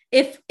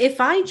 If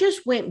I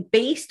just went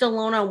based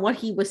alone on what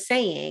he was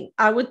saying,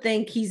 I would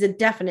think he's a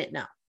definite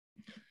no.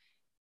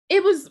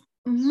 It was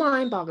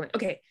mind-boggling.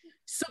 Okay.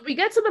 So we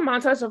get to the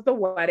montage of the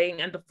wedding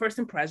and the first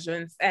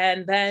impressions,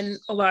 and then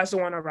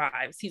Olajuwon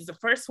arrives. He's the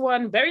first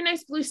one. Very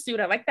nice blue suit.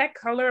 I like that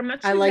color. I'm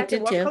not sure exactly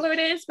what color it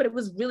is, but it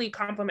was really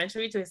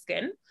complimentary to his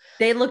skin.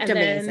 They looked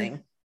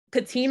amazing.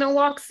 Katina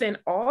walks in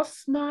all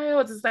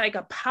smiles. It's like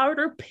a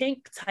powder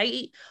pink,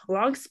 tight,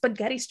 long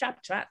spaghetti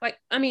strap dress. Like,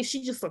 I mean,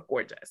 she just looked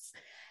gorgeous.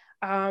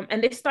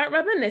 And they start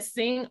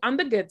reminiscing on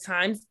the good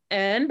times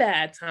and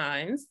bad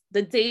times.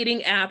 The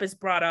dating app is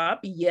brought up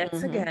yet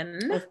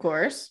again. Of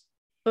course.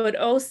 But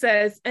O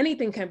says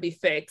anything can be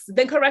fixed,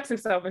 then corrects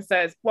himself and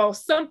says, well,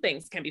 some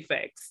things can be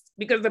fixed.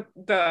 Because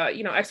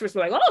the experts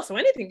were like, oh, so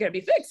anything can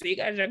be fixed. So you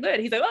guys are good.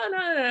 He's like, oh,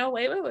 no,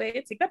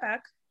 wait, take that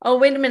back. Oh,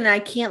 wait a minute. I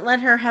can't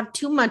let her have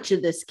too much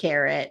of this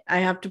carrot. I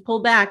have to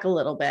pull back a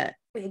little bit.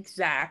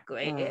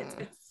 Exactly. It's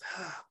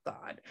oh,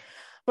 God.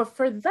 But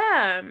for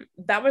them,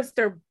 that was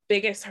their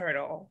biggest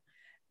hurdle.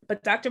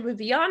 But Dr.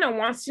 Viviana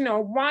wants to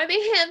know why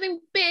they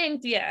haven't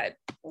banged yet.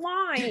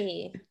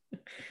 Why?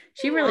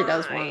 She really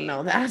does want to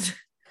know that.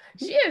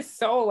 She is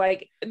so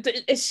like,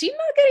 is she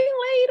not getting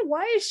laid?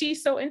 Why is she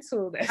so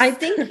into this? I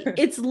think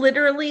it's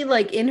literally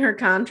like in her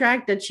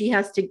contract that she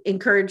has to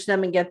encourage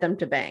them and get them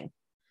to bang.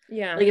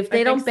 Yeah. Like if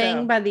they don't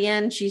bang by the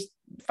end, she's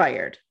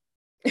fired.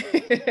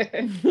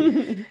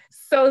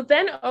 So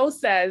then O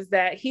says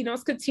that he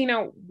knows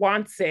Katina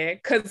wants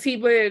it because he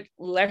would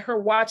let her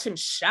watch him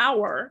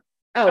shower.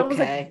 Okay. I was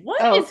like,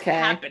 what is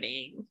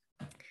happening?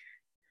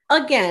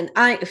 Again,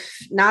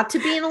 not to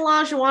be an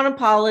Olajuwon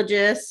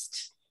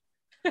apologist,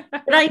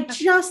 but I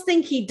just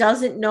think he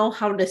doesn't know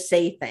how to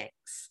say things.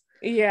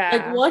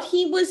 Yeah. Like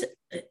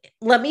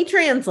let me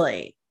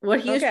translate. What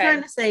he was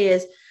trying to say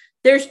is,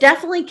 there's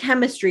definitely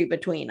chemistry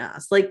between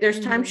us. Like there's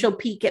times she'll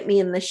peek at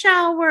me in the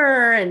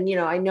shower and,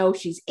 I know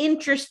she's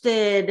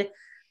interested.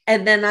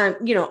 And then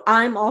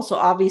I'm also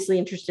obviously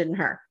interested in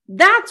her.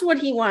 That's what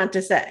he wanted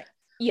to say.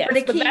 Yes,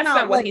 but that's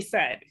not what he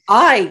said.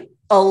 I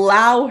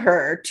allow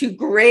her to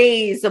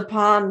graze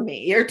upon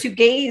me or to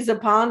gaze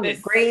upon me.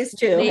 Graze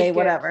too. Hey,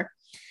 whatever.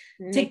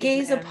 To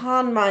gaze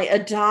upon my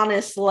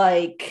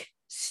Adonis-like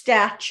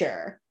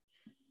stature.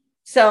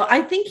 So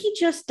I think he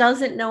just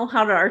doesn't know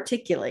how to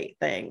articulate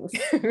things.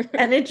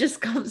 And it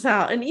just comes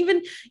out. And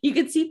even you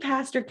could see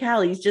Pastor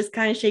Cal, he's just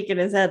kind of shaking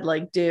his head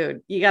like,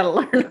 dude, you got to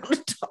learn how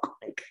to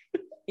talk.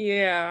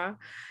 Yeah.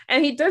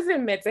 And he does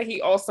admit that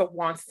he also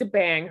wants to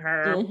bang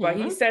her, but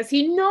he says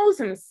he knows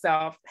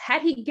himself.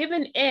 Had he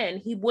given in,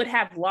 he would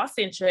have lost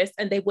interest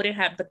and they wouldn't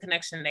have the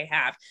connection they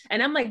have.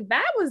 And I'm like,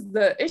 that was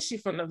the issue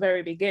from the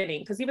very beginning.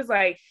 Because he was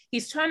like,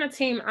 he's trying to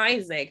tame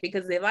Isaac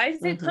because if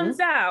Isaac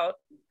comes out,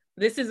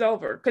 This is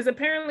over. Because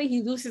apparently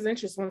he loses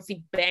interest once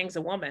he bangs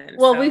a woman.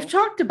 Well, we've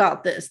talked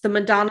about this, the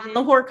Madonna and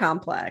the whore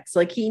complex.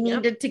 Like he Yep.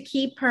 needed to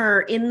keep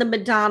her in the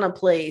Madonna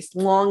place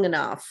long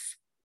enough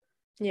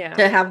Yeah.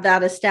 to have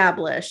that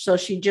established. So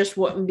she just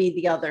wouldn't be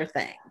the other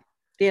thing.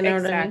 Do you know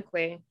what I mean?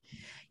 Exactly.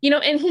 You know,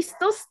 and he's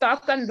still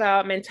stuck on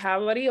the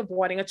mentality of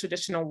wanting a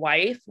traditional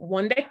wife,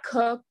 one that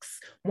cooks,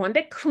 one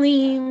that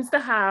cleans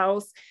the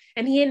house.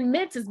 And he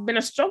admits it's been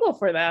a struggle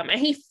for them. And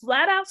he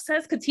flat out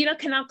says Katina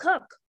cannot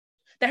cook,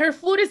 that her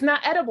food is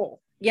not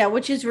edible. Yeah,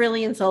 which is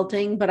really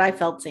insulting, but I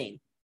felt seen.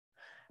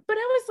 But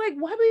I was like,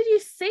 why would you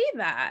say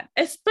that?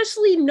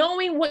 Especially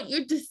knowing what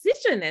your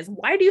decision is.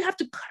 Why do you have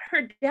to cut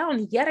her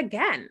down yet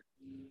again?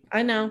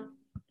 I know.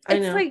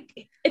 It's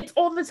like, it's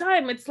all the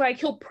time. It's like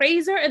he'll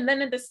praise her and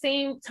then at the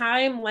same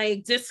time,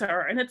 like diss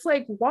her. And it's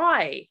like,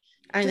 why?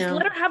 I know. Just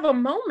let her have a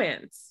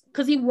moment,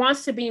 because he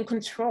wants to be in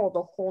control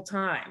the whole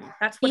time.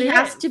 That's what he it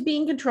has is. to be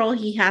in control.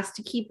 He has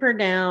to keep her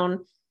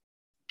down.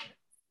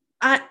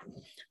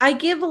 I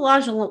give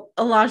Olajuwon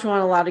a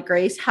lot of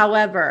grace.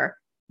 However,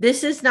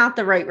 this is not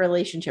the right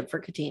relationship for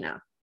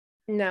Katina.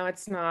 No,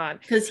 it's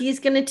not. Because he's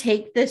going to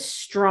take this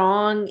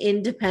strong,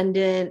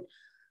 independent,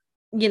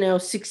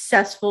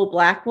 successful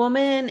Black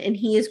woman, and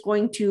he is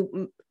going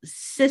to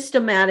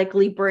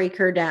systematically break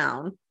her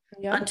down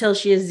until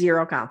she has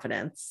zero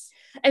confidence.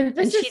 And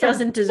she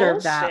doesn't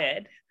deserve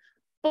that.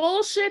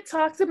 Bullshit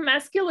toxic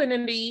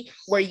masculinity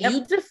where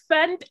you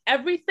defend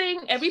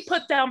everything, every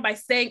put down by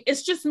saying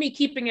it's just me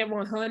keeping it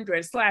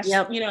 100 /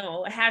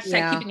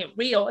 hashtag keeping it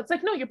real. It's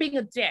like, no, you're being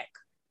a dick.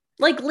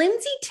 Like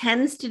Lindsay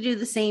tends to do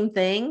the same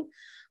thing,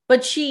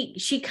 but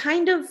she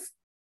kind of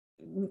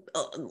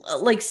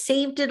like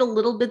saved it a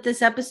little bit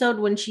this episode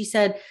when she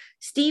said,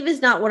 Steve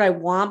is not what I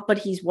want, but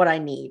he's what I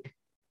need.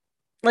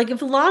 Like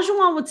if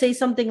Olajuwon would say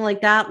something like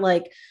that,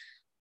 like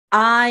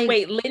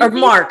Lindsay? Or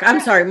Mark.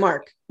 I'm sorry,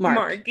 Mark.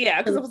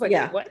 Yeah, because I was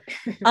like, what?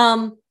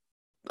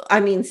 I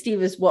mean,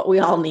 Steve is what we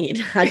all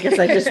need. I guess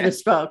I just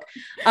misspoke.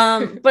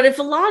 But if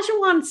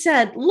Olajuwon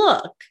said,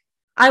 look,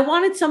 I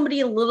wanted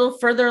somebody a little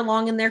further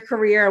along in their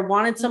career. I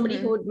wanted somebody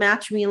who would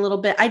match me a little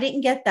bit. I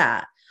didn't get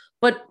that.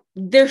 But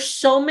there's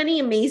so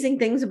many amazing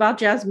things about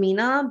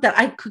Jasmina that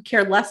I could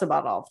care less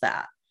about all of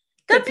that.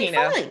 That'd be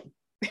fine.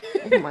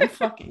 Oh my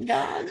fucking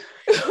God.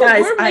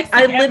 Guys,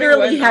 I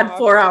literally had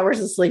 4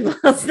 hours of sleep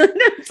last night.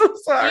 I'm so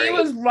sorry. He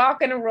was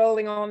rocking and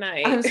rolling all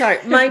night. I'm sorry.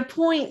 My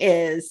point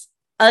is,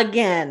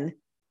 again,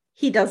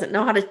 he doesn't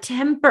know how to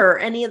temper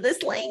any of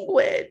this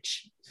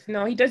language.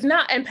 No, he does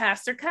not. And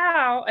Pastor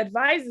Cal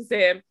advises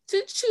him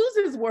to choose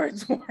his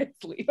words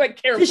wisely,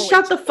 like carefully. Just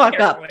shut the fuck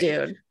up,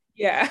 dude.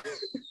 Yeah.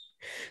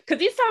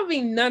 Because he's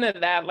having none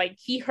of that. Like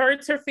he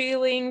hurts her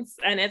feelings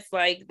and it's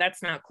like,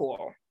 that's not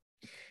cool.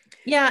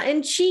 Yeah,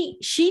 and she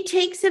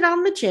takes it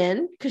on the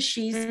chin because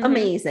she's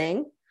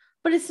amazing,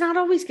 but it's not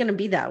always going to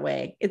be that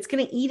way. It's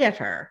going to eat at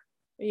her.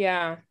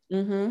 Yeah.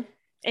 Mm-hmm.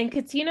 And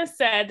Katina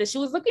said that she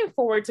was looking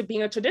forward to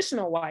being a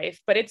traditional wife,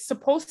 but it's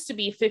supposed to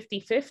be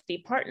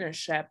 50-50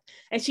 partnership.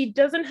 And she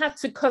doesn't have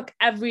to cook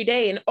every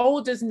day. And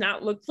O does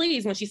not look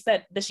pleased when she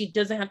said that she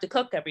doesn't have to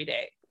cook every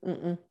day.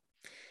 Mm-mm.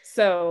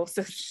 So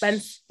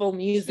suspenseful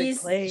music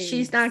plays.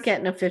 She's not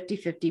getting a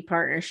 50-50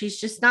 partner. She's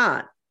just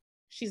not.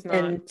 She's not.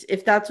 And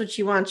if that's what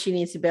she wants, she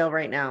needs to bail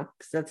right now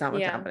because that's not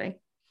what's happening.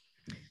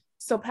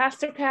 So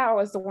Pastor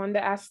Cal is the one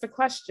that asks the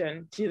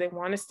question, do they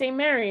want to stay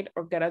married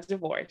or get a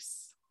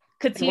divorce?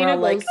 Katina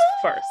goes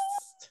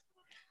first.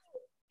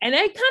 And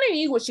I kind of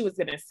knew what she was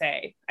going to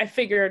say. I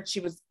figured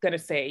she was going to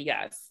say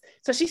yes.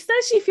 So she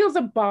says she feels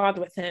a bond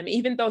with him,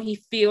 even though he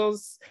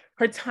feels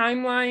her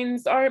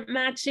timelines aren't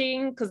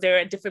matching because they're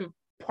at different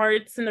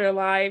parts in their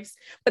lives,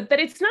 but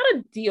that it's not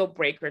a deal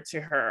breaker to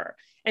her.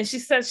 And she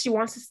says she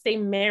wants to stay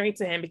married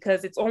to him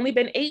because it's only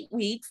been 8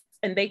 weeks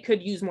and they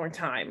could use more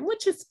time,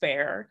 which is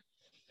fair.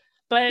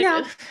 But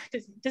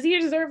does he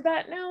deserve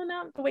that? No,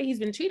 not the way he's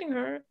been treating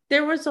her.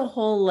 There was a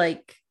whole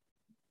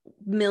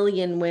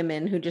million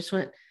women who just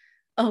went,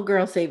 oh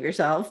girl, save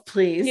yourself,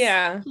 please.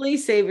 Yeah.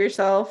 Please save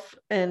yourself.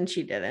 And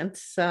she didn't.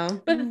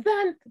 So, but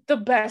then the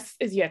best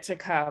is yet to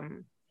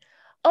come.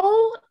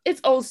 Oh,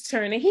 it's O's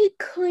turn. And he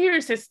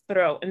clears his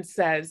throat and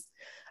says,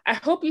 I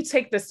hope you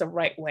take this the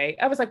right way.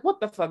 I was like, what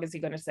the fuck is he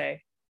going to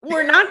say?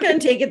 We're not going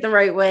to take it the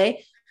right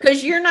way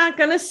because you're not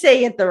going to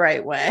say it the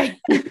right way.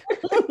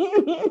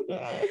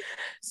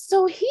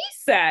 So he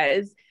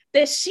says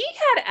that he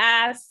had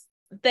asked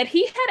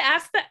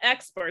the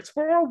experts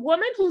for a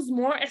woman who's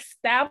more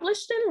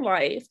established in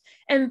life.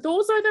 And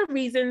those are the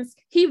reasons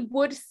he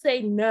would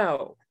say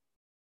no.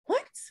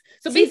 What?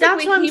 So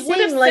basically he would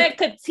have said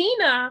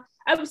Katina.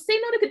 I would say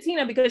no to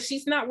Katina because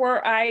she's not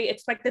where I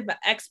expected the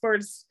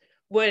experts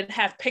would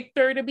have picked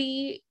her to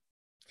be.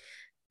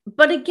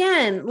 But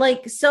again,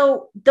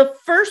 so the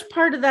first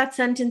part of that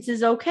sentence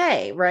is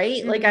okay,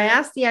 right? Mm-hmm. Like I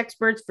asked the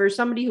experts for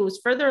somebody who was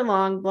further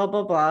along, blah,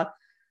 blah, blah.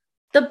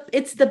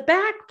 It's the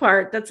back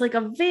part that's like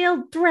a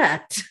veiled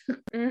threat.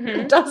 Mm-hmm.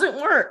 It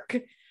doesn't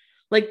work.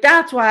 Like,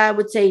 that's why I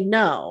would say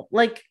no.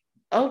 Like,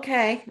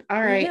 okay,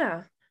 all right.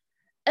 Yeah.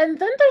 And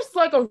then there's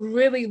like a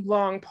really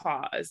long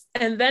pause.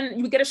 And then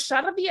you get a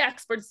shot of the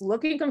experts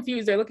looking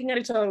confused. They're looking at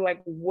each other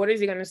like, what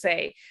is he going to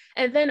say?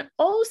 And then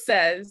O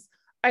says,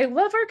 I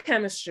love our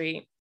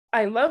chemistry.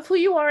 I love who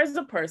you are as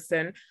a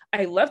person.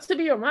 I love to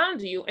be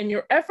around you. And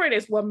your effort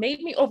is what made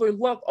me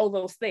overlook all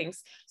those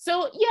things.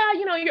 So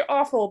yeah, you're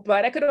awful,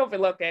 but I could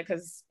overlook it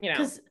because,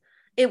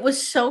 it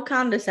was so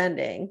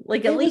condescending.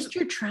 Like, at least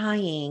you're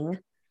trying.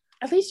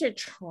 At least you're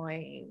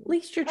trying. At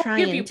least you're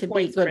trying to be a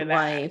good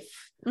wife.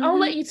 Mm-hmm. I'll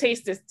let you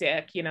taste this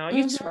dick, you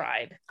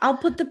tried. I'll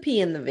put the P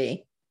in the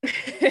V.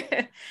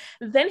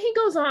 Then he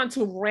goes on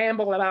to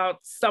ramble about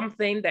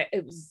something that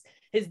it was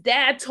his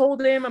dad told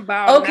him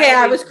about. Okay,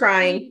 I was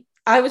crying.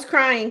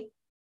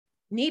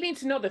 Needing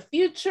to know the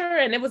future,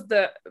 and it was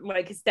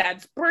his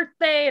dad's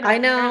birthday. And I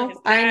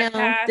know.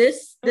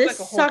 This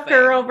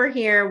sucker over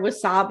here was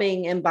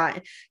sobbing and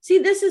buying. See,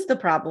 this is the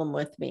problem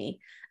with me.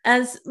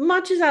 As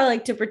much as I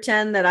like to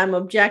pretend that I'm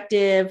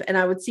objective and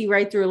I would see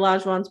right through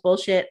Lajuan's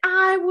bullshit,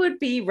 I would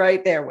be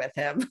right there with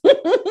him.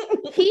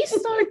 He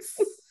starts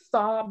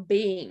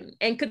sobbing,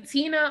 and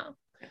Katina,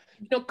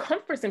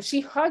 comforts him.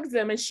 She hugs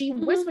him and she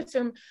whispers to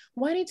him,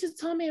 why didn't you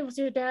tell me it was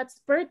your dad's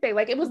birthday?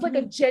 Like, it was like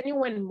a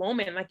genuine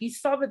moment. Like, you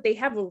saw that they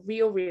have a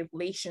real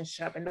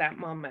relationship in that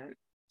moment.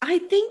 I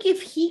think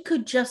if he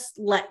could just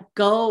let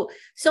go.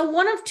 So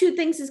one of two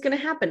things is going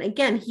to happen.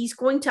 Again, he's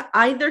going to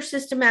either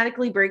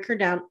systematically break her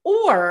down,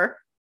 or,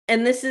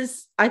 and this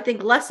is, I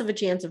think, less of a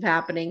chance of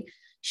happening,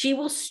 she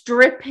will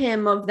strip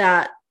him of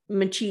that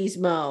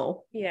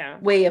machismo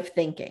way of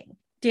thinking.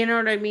 Do you know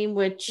what I mean?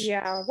 Which,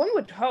 one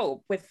would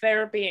hope with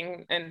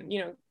therapy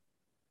and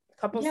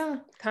couples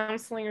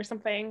counseling or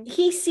something.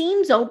 He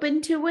seems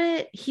open to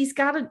it. He's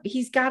got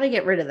to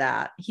get rid of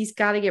that.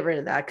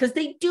 Because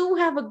they do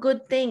have a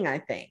good thing, I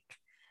think.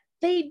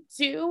 They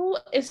do.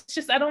 It's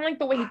just, I don't like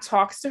the way he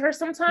talks to her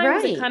sometimes.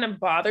 Right. It kind of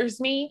bothers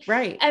me.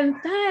 Right. And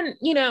then,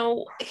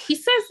 he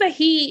says that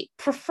he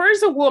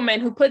prefers a woman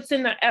who puts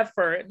in the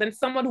effort than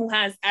someone who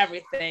has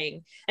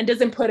everything and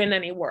doesn't put in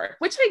any work,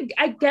 which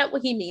I get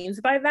what he means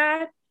by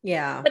that.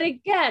 Yeah. But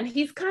again,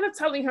 he's kind of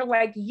telling her,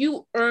 like,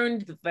 you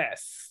earned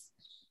this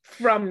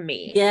from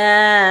me.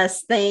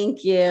 Yes,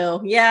 thank you.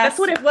 Yes, that's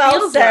what it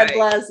feels said, like.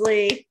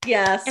 Leslie.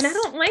 Yes. And I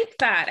don't like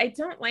that. I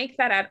don't like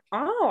that at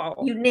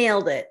all. You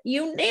nailed it.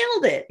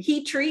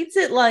 He treats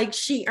it like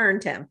she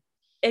earned him.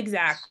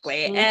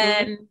 Exactly. Mm-hmm.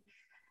 And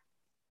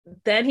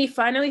then he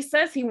finally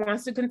says he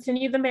wants to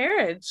continue the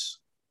marriage.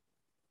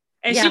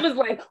 And she was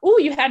like, "Ooh,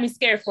 you had me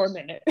scared for a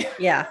minute."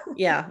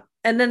 Yeah.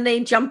 And then they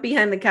jump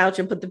behind the couch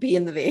and put the P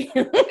in the V.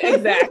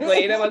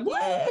 Exactly. They're like,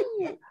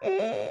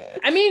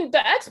 I mean,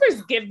 the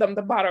experts give them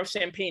the bottle of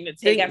champagne to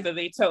take after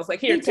they toast. Like,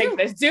 here, take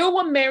this. Do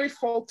what married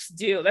folks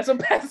do. That's what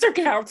Pastor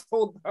Cal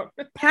told them.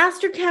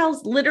 Pastor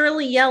Cal's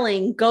literally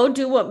yelling, go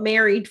do what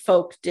married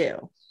folk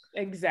do.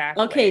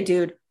 Exactly. Okay,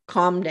 dude,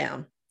 calm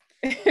down.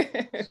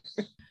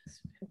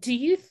 Do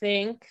you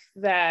think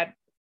that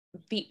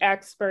the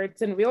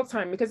experts in real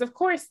time, because of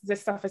course this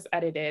stuff is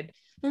edited,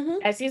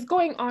 as he's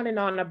going on and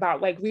on about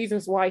like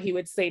reasons why he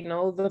would say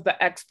no, the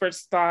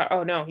experts thought,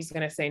 oh no, he's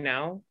gonna say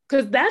no,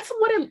 because that's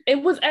what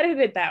it was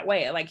edited that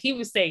way. Like, he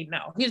was saying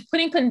no, he was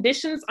putting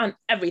conditions on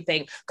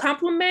everything.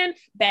 Compliment,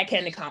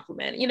 backhanded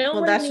compliment,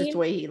 well, that's just the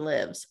way he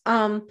lives.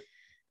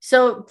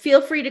 So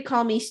feel free to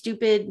call me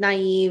stupid,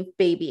 naive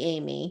baby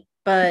Amy,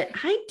 but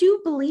I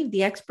do believe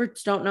the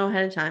experts don't know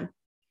ahead of time.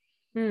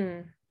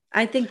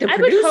 I think the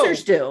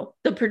producers do.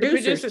 The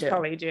producers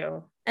probably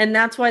do. And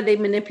that's why they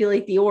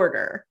manipulate the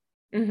order.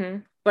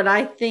 But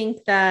I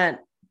think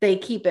that they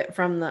keep it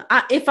from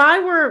if I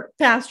were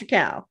Pastor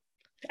Cal,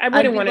 I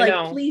wouldn't want to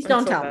know. Please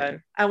don't tell me.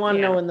 I want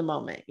to know in the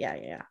moment.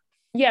 Yeah.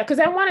 Yeah, because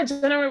I want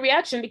a general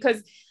reaction,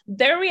 because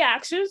their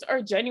reactions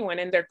are genuine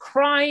and they're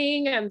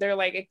crying and they're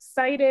like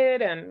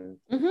excited and,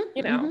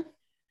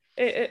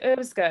 it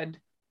was good.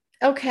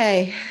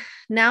 Okay.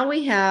 Now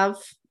we have...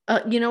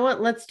 you know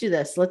what? Let's do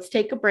this. Let's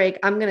take a break.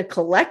 I'm going to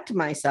collect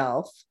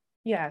myself.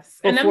 Yes.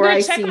 And I'm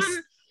going to check on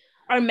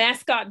our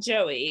mascot,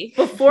 Joey.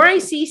 Before I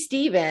see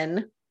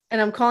Steven,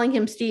 and I'm calling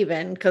him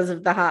Steven because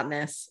of the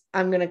hotness,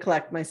 I'm going to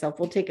collect myself.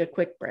 We'll take a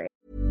quick break.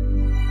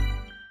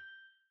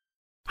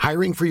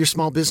 Hiring for your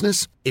small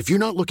business? If you're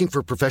not looking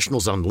for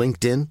professionals on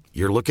LinkedIn,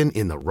 you're looking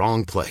in the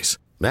wrong place.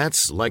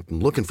 That's like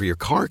looking for your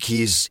car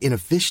keys in a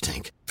fish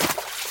tank.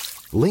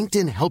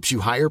 LinkedIn helps you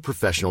hire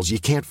professionals you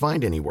can't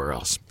find anywhere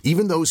else,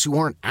 even those who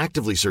aren't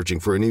actively searching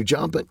for a new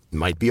job but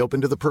might be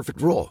open to the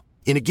perfect role.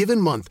 In a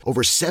given month,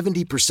 over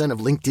 70%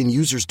 of LinkedIn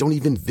users don't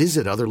even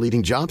visit other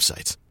leading job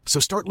sites. So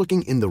start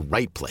looking in the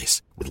right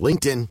place. With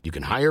LinkedIn, you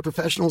can hire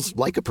professionals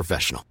like a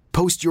professional.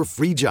 Post your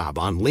free job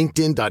on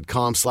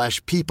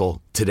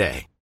linkedin.com/people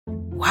today.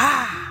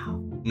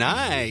 Wow.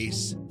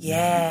 Nice.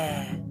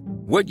 Yeah.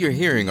 What you're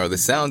hearing are the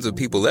sounds of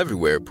people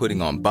everywhere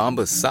putting on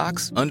Bombas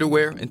socks,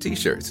 underwear, and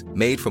T-shirts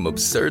made from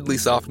absurdly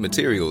soft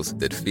materials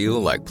that feel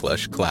like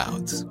plush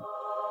clouds.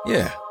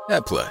 Yeah,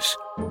 that plush.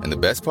 And the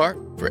best part?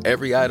 For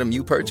every item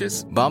you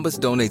purchase, Bombas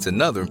donates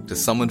another to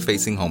someone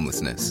facing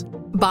homelessness.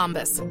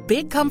 Bombas.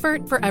 Big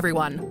comfort for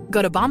everyone.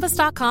 Go to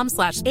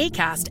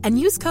bombas.com/ACAST and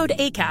use code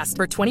ACAST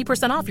for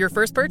 20% off your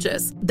first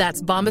purchase.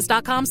 That's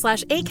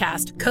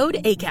bombas.com/ACAST. Code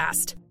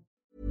ACAST.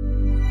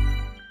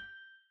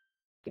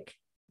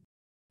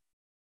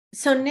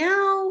 So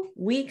now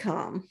we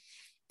come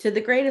to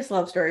the greatest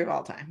love story of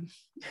all time.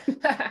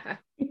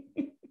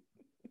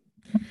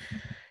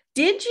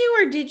 Did you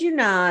or did you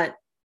not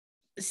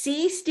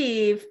see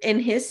Steve in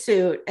his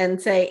suit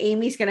and say,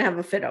 Amy's going to have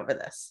a fit over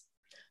this?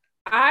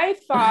 I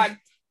thought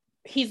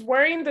he's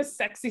wearing the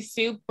sexy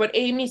suit, but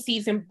Amy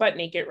sees him butt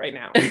naked right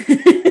now.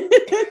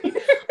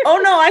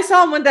 Oh no, I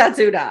saw him with that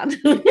suit on.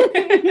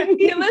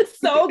 He looks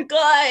so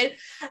good.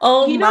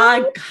 Oh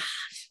my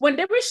gosh. When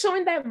they were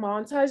showing that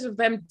montage of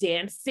them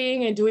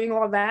dancing and doing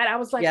all that, I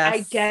was like, yes.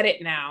 I get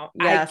it now.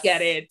 Yes. I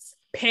get it.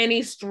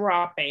 Pennies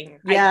dropping.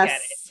 Yes. I get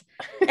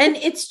it. And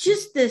it's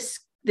just this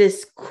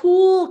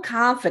cool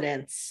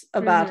confidence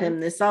about him.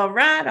 This all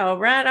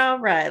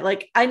right.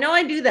 Like, I know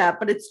I do that,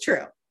 but it's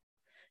true.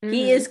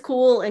 He is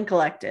cool and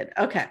collected.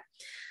 Okay.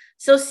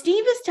 So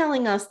Steve is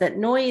telling us that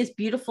Noi is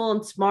beautiful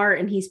and smart,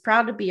 and he's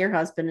proud to be her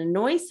husband. And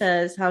Noi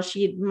says how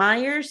she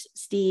admires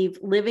Steve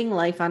living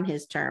life on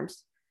his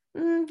terms.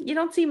 You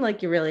don't seem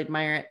like you really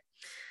admire it.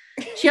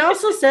 She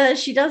also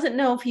says she doesn't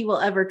know if he will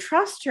ever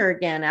trust her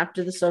again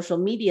after the social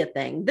media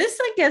thing. This,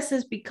 I guess,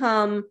 has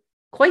become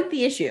quite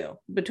the issue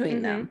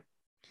between them.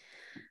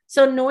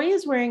 So Noi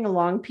is wearing a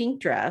long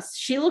pink dress.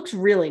 She looks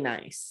really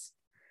nice.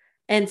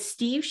 And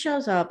Steve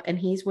shows up and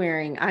he's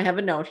wearing, I have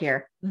a note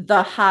here,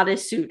 the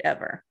hottest suit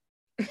ever.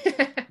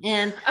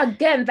 And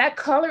again, that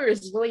color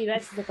is really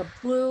nice, like a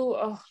blue.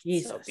 Oh,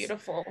 Jesus. So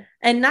beautiful.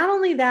 And not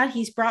only that,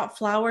 he's brought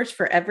flowers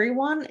for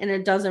everyone and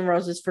a dozen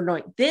roses for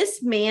Noi.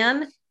 This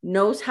man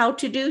knows how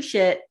to do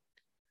shit.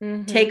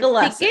 Take a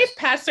lesson. He gave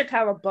Pastor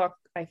Cal a book,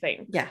 I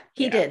think. Yeah,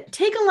 he did.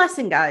 Take a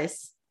lesson,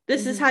 guys.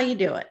 This is how you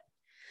do it.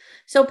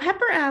 So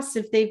Pepper asks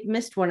if they've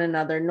missed one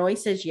another. Noi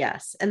says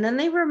yes. And then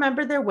they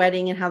remember their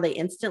wedding and how they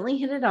instantly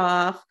hit it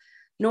off.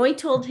 Noi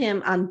told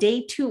him on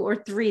day 2 or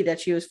 3 that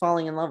she was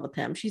falling in love with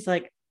him. She's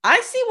like, I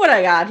see what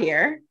I got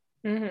here.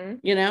 You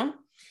know?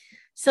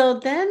 So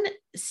then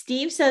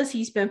Steve says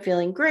he's been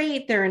feeling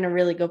great. They're in a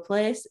really good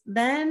place.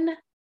 Then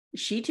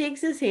she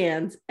takes his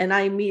hands and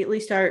I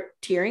immediately start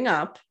tearing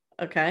up.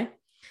 Okay.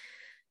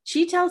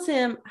 She tells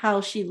him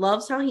how she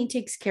loves how he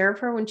takes care of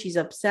her when she's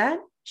upset.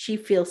 She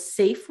feels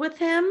safe with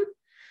him.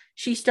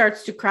 She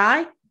starts to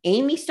cry.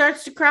 Amy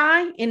starts to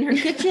cry in her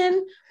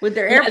kitchen with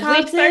their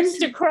AirPods starts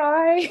to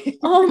cry.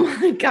 Oh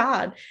my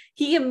God.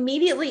 He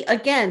immediately,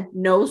 again,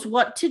 knows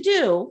what to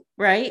do,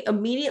 right?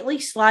 Immediately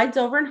slides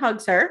over and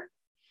hugs her.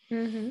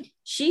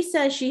 She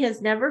says she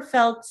has never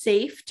felt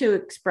safe to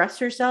express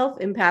herself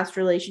in past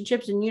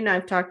relationships. And you and I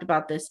have talked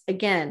about this.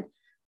 Again,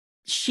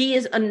 she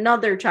is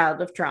another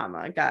child of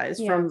trauma, guys,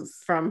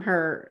 from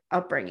her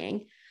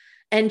upbringing.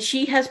 And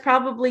she has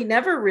probably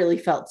never really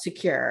felt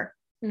secure.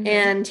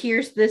 And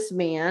here's this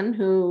man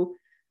who,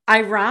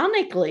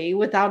 ironically,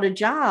 without a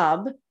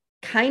job,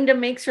 kind of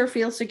makes her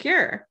feel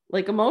secure,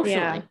 like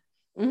emotionally.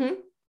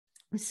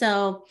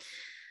 So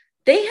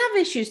they have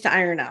issues to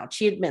iron out.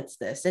 She admits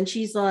this. And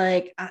she's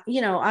like,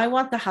 I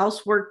want the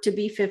housework to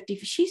be 50.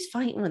 She's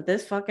fighting with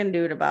this fucking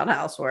dude about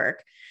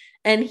housework.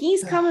 And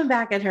he's coming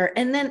back at her.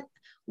 And then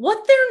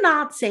what they're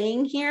not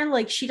saying here,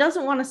 like, she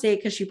doesn't want to say it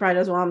because she probably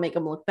doesn't want to make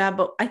him look bad.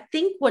 But I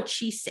think what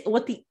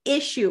the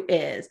issue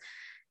is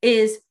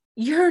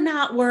you're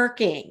not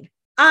working.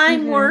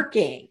 I'm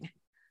working.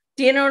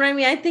 Do you know what I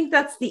mean? I think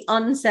that's the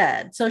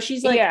unsaid. So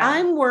she's like,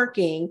 I'm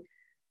working.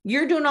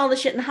 You're doing all the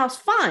shit in the house.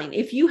 Fine.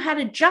 If you had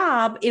a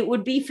job, it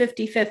would be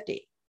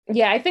 50-50.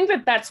 Yeah, I think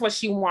that's what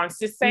she wants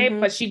to say,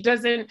 but she's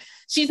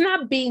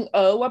not being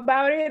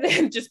about it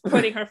and just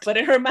putting her foot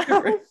in her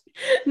mouth.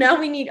 Now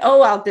we need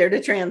out there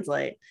to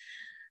translate.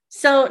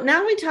 So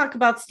now we talk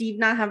about Steve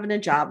not having a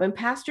job. And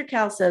Pastor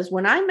Cal says,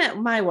 when I met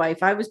my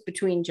wife, I was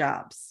between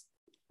jobs.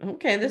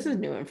 Okay, this is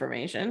new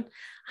information.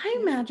 I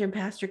imagine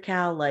Pastor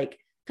Cal,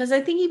 because I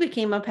think he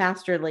became a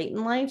pastor late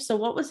in life. So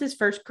what was his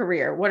first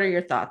career? What are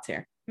your thoughts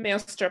here? Male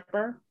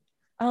stripper.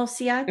 Oh,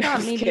 see, I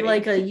thought maybe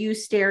like a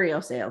used stereo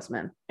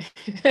salesman.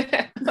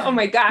 Oh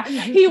my God.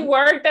 He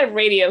worked at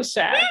Radio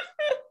Shack.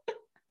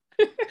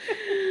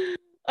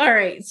 All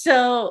right.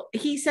 So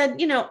he said,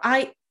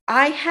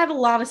 I had a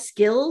lot of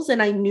skills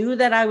and I knew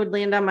that I would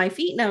land on my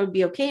feet and I would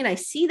be okay. And I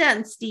see that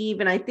in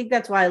Steve. And I think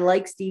that's why I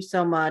like Steve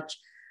so much.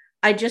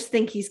 I just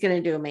think he's going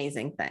to do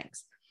amazing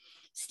things.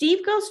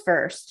 Steve goes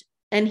first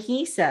and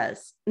he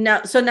says,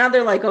 now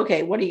they're like,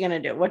 okay, what are you going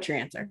to do? What's your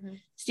answer?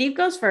 Steve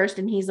goes first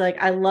and he's like,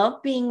 I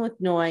love being with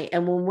Noi.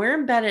 And when we're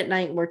in bed at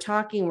night, and we're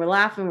talking, we're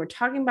laughing, we're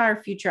talking about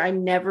our future, I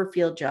never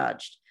feel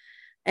judged.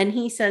 And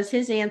he says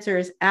his answer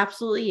is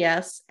absolutely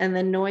yes. And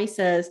then Noi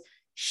says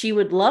she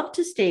would love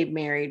to stay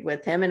married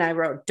with him. And I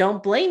wrote,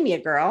 don't blame you,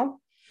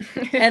 girl.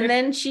 And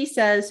then she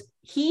says,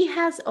 he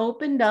has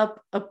opened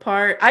up a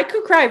part. I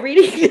could cry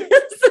reading this.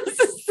 This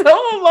is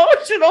so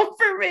emotional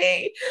for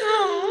me.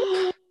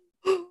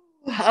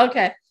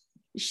 Okay.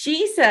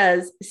 She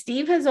says,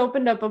 Steve has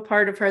opened up a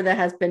part of her that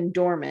has been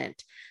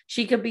dormant.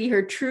 She could be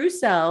her true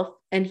self.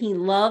 and he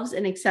loves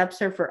and accepts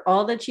her for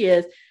all that she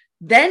is.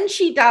 Then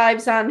she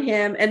dives on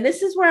him. And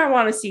this is where I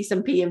want to see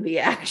some P&V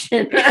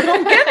action. I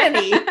don't get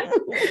any.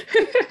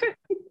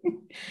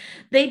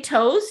 They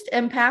toast,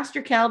 and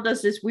Pastor Cal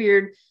does this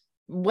weird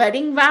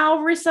wedding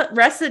vow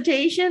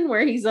recitation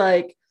where he's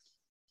like,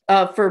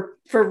 for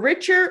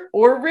richer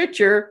or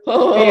richer.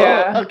 Oh,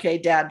 yeah. Okay,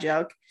 dad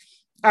joke.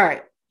 All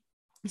right.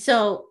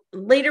 So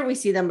later we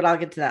see them, but I'll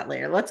get to that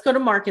later. Let's go to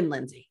Mark and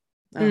Lindsay.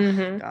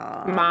 Oh,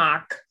 God.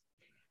 Mark.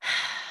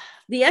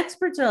 The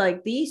experts are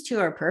like, these two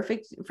are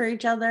perfect for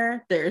each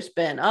other. There's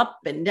been up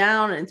and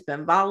down, and it's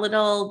been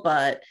volatile,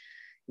 but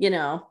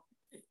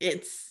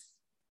it's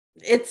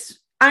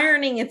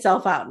ironing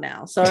itself out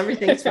now. So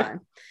everything's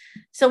fine.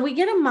 So we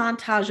get a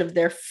montage of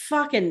their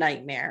fucking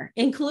nightmare,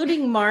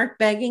 including Mark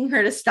begging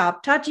her to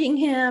stop touching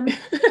him.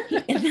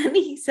 And then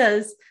he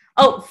says,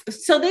 oh,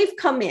 so they've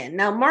come in.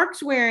 Now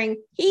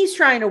he's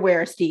trying to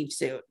wear a Steve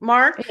suit.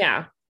 Mark?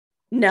 Yeah.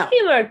 No.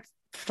 He looked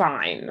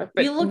fine.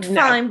 You looked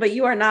fine, but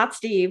you are not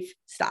Steve.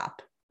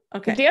 Stop.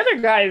 Okay. The other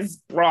guys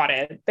brought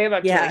it. They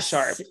looked really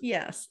sharp.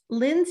 Yes.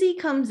 Lindsay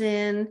comes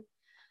in.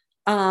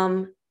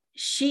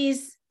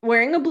 She's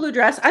wearing a blue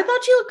dress. I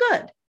thought she looked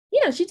good.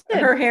 Yeah, she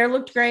did. Her hair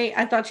looked great.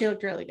 I thought she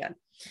looked really good.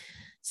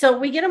 So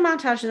we get a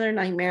montage of their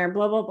nightmare,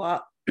 blah, blah, blah.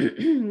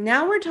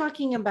 Now we're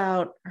talking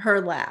about her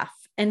laugh.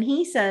 And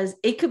he says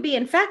it could be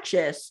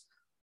infectious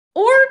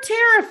or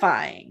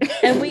terrifying.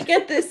 And we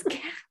get this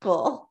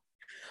cackle.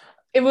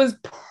 It was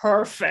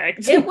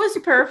perfect. It was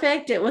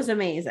perfect. It was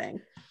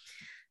amazing.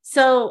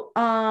 So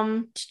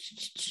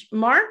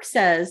Mark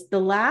says the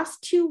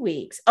last 2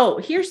 weeks. Oh,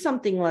 here's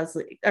something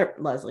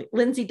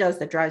Lindsay does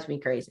that drives me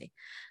crazy.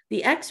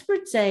 The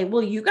experts say,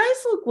 well, you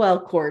guys look well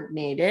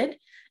coordinated.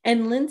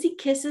 And Lindsay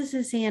kisses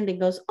his hand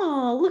and goes,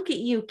 oh, look at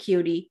you,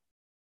 cutie.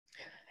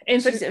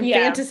 And she's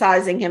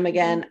fantasizing him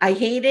again. I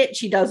hate it.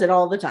 She does it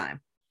all the time.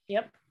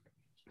 Yep.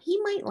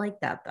 He might like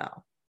that,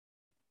 though.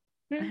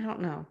 I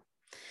don't know.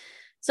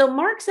 So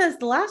Mark says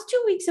the last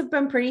 2 weeks have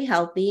been pretty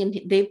healthy,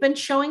 and they've been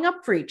showing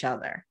up for each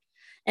other.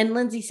 And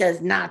Lindsay says,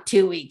 not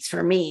 2 weeks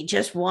for me,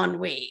 just 1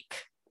 week.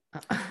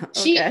 Okay.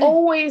 She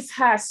always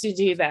has to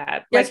do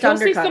that. Like, he'll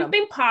say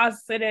something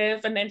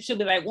positive, and then she'll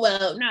be like,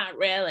 well, not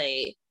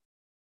really.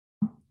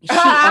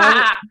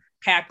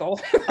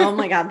 Cackle. Oh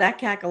my God, that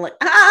cackle. Like,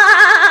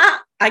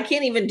 I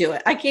can't even do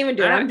it. I'm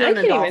doing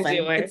a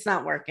dolphin. It's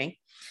not working.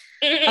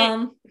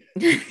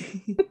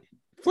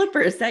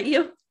 Flipper, is that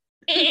you?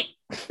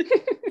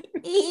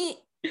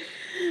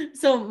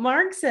 So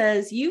Mark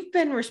says, you've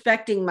been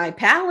respecting my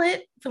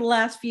palate for the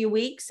last few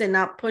weeks and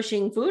not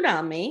pushing food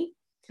on me.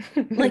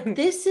 Like,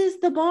 this is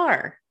the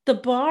bar. The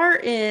bar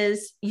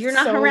is you're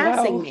not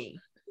harassing me.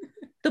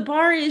 The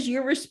bar is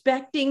you're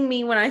respecting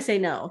me when I say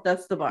no.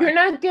 That's the bar. You're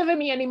not giving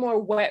me any more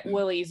wet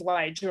willies while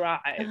I drive.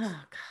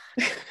 Oh,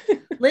 God.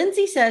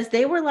 Lindsay says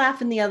they were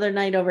laughing the other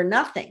night over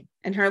nothing.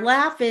 And her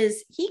laugh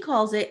is, he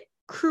calls it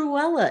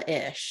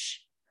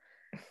Cruella-ish.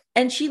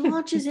 And she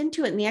launches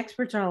into it, and the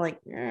experts are like,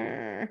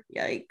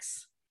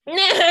 yikes.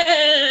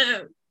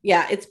 No.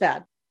 Yeah, it's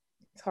bad.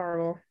 It's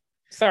horrible.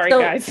 Sorry,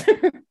 guys.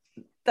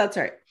 That's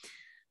right.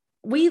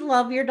 We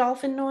love your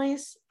dolphin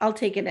noise. I'll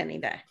take it any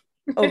day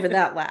over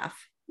that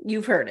laugh.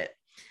 You've heard it.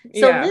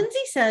 So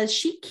Lindsay says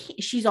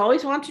she's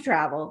always wanted to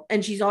travel,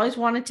 and she's always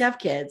wanted to have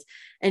kids,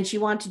 and she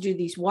wanted to do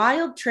these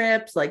wild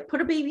trips, like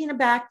put a baby in a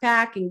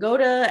backpack and go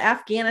to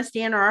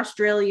Afghanistan or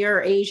Australia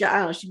or Asia. I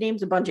don't know. She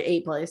names a bunch of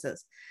A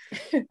places.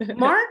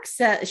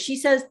 She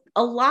says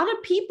a lot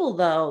of people,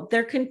 though,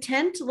 they're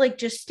content like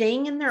just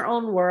staying in their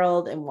own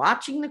world and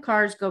watching the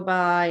cars go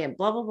by and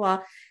blah, blah,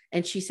 blah.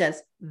 And she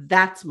says,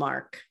 that's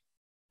Mark.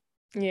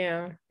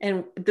 Yeah.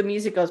 And the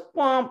music goes,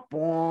 womp,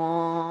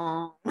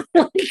 womp.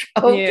 Like,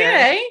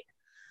 okay. Yeah.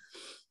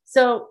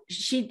 So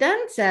she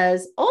then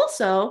says,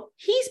 also,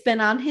 he's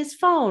been on his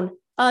phone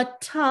a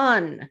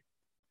ton.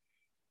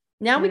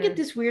 Now we get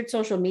this weird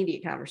social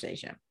media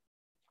conversation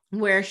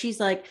where she's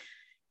like,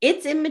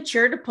 it's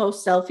immature to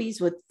post selfies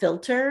with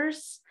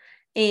filters.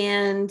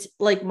 And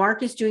like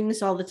Mark is doing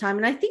this all the time.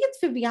 And I think it's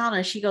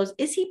Viviana. She goes,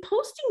 is he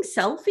posting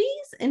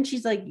selfies? And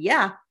she's like,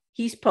 yeah,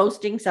 he's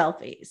posting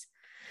selfies.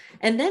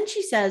 And then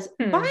she says,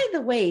 by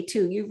the way,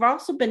 too, you've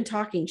also been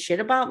talking shit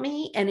about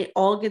me, and it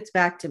all gets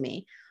back to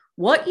me.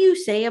 What you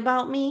say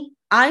about me,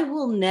 I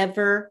will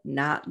never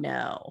not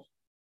know.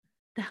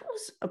 That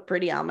was a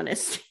pretty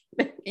ominous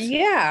statement.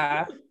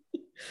 Yeah.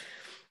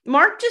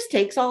 Mark just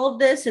takes all of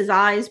this, his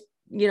eyes,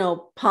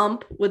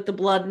 pump with the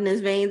blood in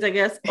his veins, I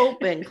guess,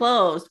 open,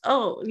 closed.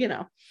 Oh,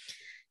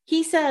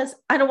 he says,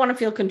 I don't want to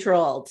feel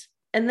controlled.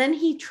 And then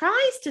he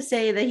tries to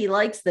say that he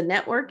likes the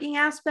networking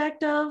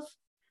aspect of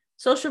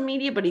social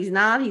media, but he's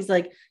not. He's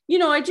like,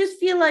 I just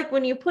feel like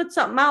when you put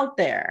something out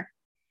there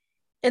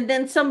and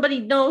then somebody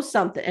knows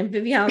something. And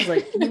Vivian's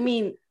like, you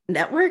mean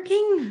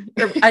networking?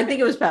 Or I think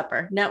it was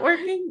Pepper.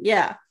 Networking?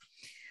 Yeah.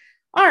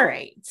 All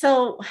right.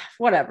 So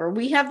whatever.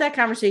 We have that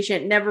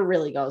conversation. It never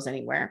really goes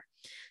anywhere.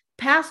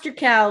 Pastor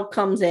Cal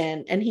comes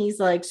in and he's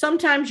like,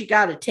 sometimes you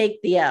got to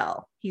take the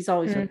L. He's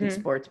always with these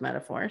sports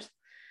metaphors.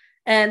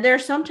 And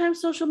there's sometimes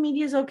social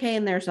media is okay,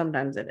 and there's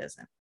sometimes it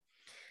isn't.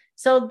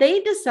 So they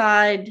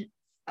decide,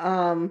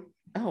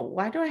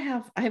 why do I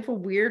have a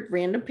weird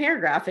random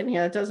paragraph in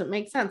here that doesn't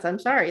make sense. I'm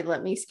sorry.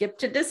 Let me skip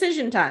to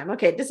decision time.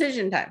 Okay,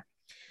 decision time.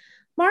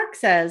 Mark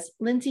says,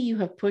 Lindsay, you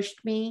have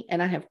pushed me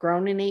and I have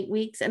grown in 8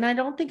 weeks. And I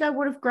don't think I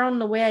would have grown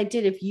the way I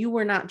did if you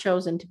were not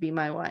chosen to be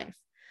my wife.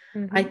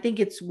 Mm-hmm. I think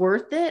it's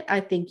worth it.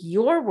 I think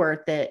you're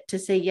worth it to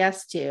say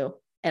yes to.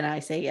 And I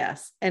say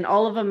yes. And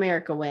all of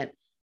America went,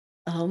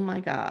 oh my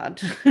God.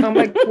 I'm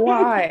like,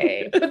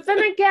 why? But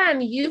then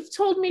again, you've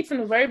told me from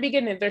the very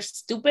beginning, they're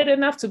stupid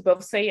enough to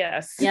both say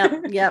yes.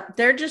 Yep.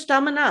 They're just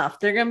dumb enough.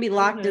 They're going to be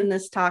locked in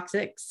this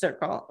toxic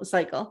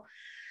cycle.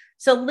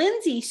 So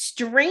Lindsay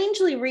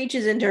strangely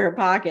reaches into her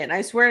pocket. And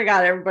I swear to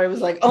God, everybody was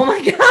like, oh my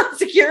God,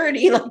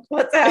 security. Like,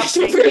 what's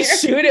happening here?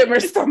 Shoot him or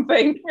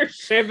something. Or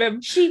ship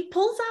him. She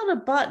pulls out a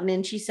button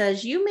and she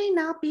says, you may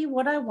not be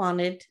what I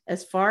wanted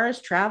as far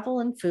as travel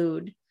and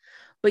food,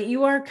 but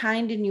you are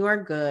kind and you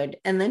are good.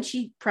 And then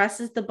she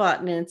presses the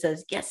button and it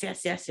says, yes,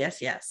 yes, yes,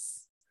 yes,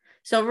 yes.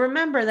 So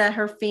remember that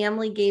her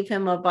family gave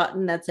him a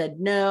button that said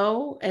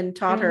no and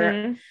taught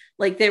her,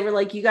 like, they were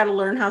like, you got to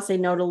learn how to say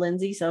no to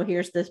Lindsay. So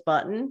here's this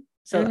button.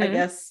 So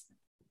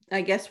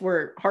I guess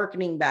we're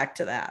hearkening back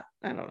to that.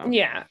 I don't know.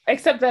 Yeah.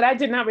 Except that I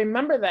did not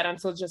remember that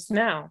until just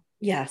now.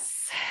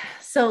 Yes.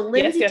 So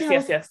Lindsay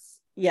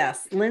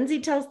yes. Lindsay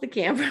tells the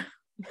camera,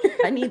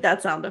 I need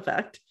that sound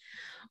effect.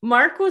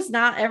 Mark was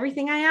not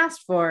everything I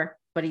asked for,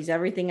 but he's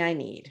everything I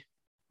need.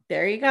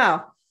 There you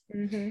go.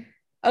 Mm-hmm.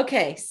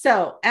 Okay.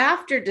 So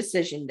after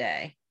decision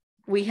day,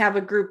 we have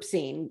a group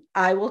scene.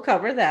 I will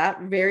cover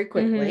that very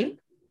quickly. Mm-hmm.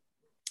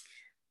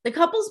 The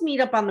couples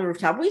meet up on the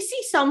rooftop. We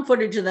see some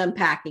footage of them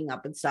packing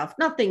up and stuff.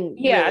 Nothing.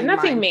 Yeah, really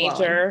nothing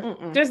major.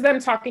 Just them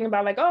talking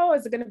about like, oh,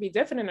 is it going to be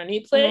different in a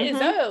new place?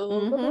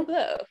 Blah, blah,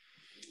 blah.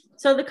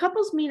 So the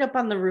couples meet up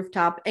on the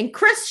rooftop and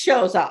Chris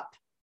shows up.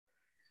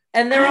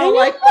 And they're all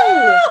like,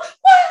 oh,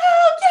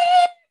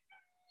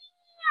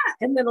 yeah.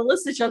 And then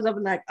Alyssa shows up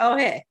and like, oh,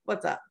 hey,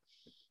 what's up?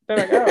 They're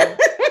like, oh.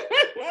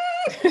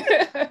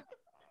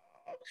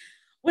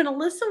 When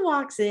Alyssa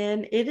walks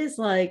in, it is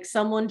like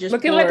someone just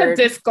looking like a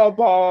disco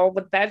ball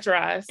with that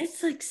dress.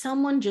 It's like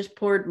someone just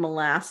poured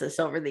molasses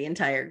over the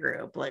entire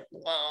group. Like,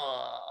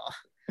 whoa.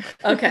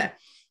 Okay.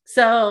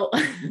 So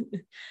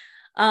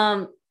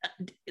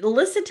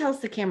Alyssa tells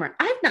the camera,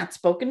 I've not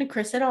spoken to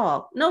Chris at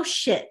all. No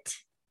shit.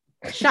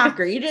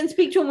 Shocker. You didn't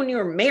speak to him when you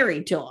were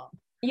married to him.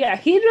 Yeah,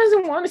 he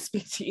doesn't want to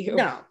speak to you.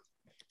 No.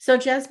 So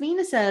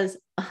Jasmina says,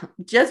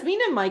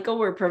 Jasmina and Michael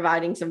were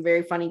providing some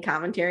very funny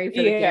commentary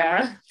for the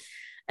camera.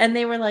 And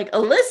they were like,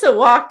 Alyssa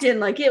walked in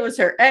like it was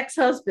her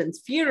ex-husband's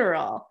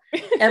funeral.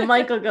 And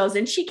Michael goes,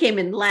 and she came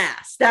in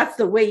last. That's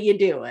the way you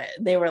do it.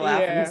 They were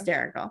laughing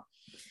hysterical.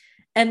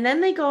 And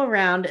then they go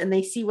around and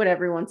they see what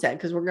everyone said,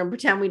 because we're going to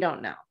pretend we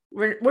don't know.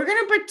 We're going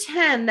to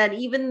pretend that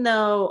even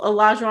though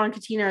Olajuwon and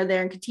Katina are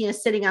there and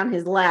Katina's sitting on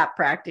his lap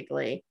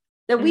practically,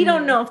 that we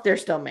don't know if they're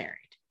still married.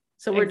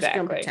 So we're just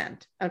going to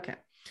pretend. Okay.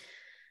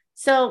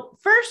 So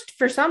first,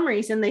 for some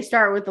reason, they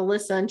start with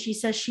Alyssa and she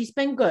says she's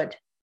been good.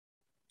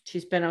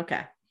 She's been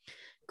okay.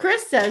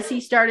 Chris says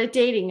he started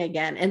dating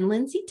again. And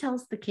Lindsay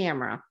tells the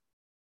camera,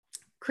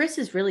 Chris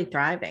is really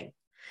thriving.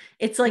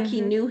 It's like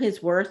he knew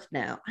his worth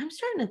now. I'm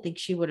starting to think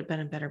she would have been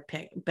a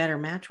better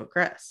match with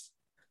Chris.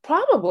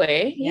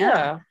 Probably.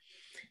 Yeah.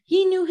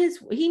 He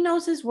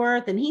knows his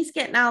worth and he's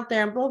getting out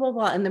there and blah, blah,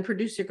 blah. And the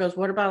producer goes,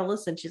 what about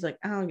Alyssa? And she's like,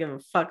 I don't give a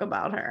fuck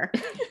about her.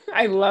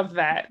 I love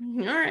that.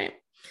 All right.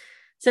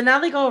 So now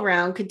they go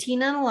around.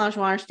 Katina and Olajuwon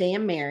are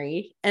staying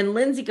married. And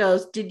Lindsay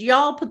goes, did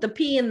y'all put the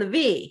P in the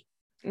V?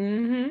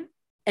 Mm-hmm.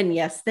 And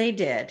yes, they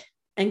did.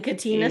 And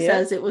Katina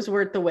says it was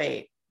worth the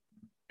wait.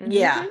 Mm-hmm.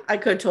 Yeah, I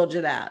could have told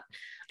you that.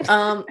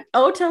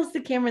 O tells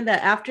the camera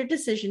that after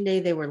decision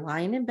day, they were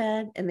lying in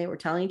bed and they were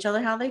telling each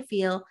other how they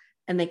feel.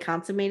 And they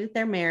consummated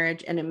their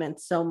marriage. And it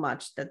meant so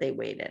much that they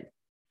waited.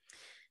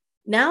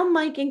 Now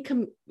Mike and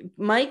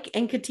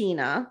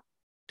Katina,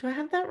 do I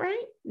have that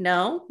right?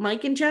 No,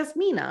 Mike and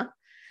Jasmina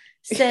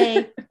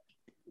say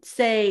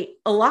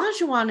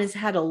Olajuwon has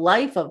had a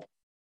life of,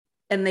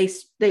 and they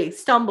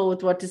stumble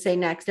with what to say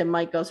next, and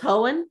Mike goes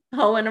hoeing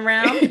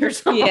around or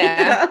something like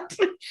that.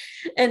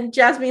 And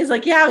Jasmine is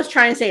like, yeah, I was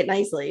trying to say it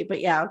nicely,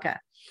 but yeah, okay.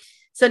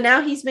 So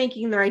now he's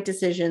making the right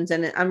decisions,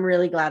 and I'm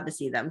really glad to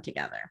see them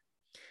together.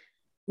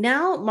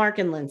 Now Mark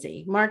and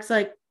Lindsay. Mark's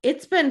like,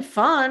 it's been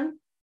fun.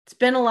 It's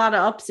been a lot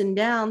of ups and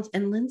downs,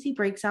 and Lindsay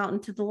breaks out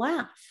into the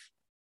laugh.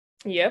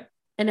 Yep.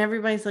 And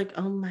everybody's like,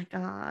 oh my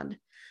God.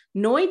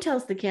 Noi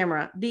tells the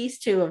camera, these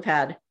two have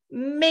had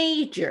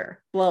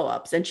major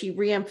blow-ups, and she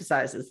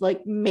reemphasizes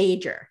like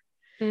major.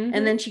 Mm-hmm.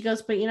 And then she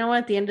goes, but you know what?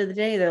 At the end of the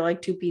day, they're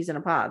like two peas in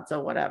a pod, so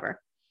whatever.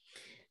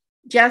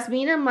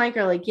 Jasmine and Mike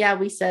are like, yeah,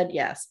 we said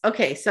yes.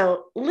 Okay,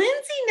 so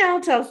Lindsay now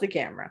tells the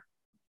camera,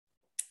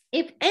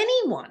 if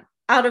anyone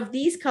out of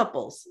these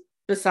couples,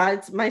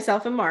 besides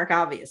myself and Mark,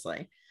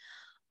 obviously,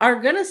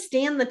 are going to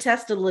stand the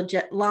test of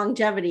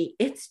longevity,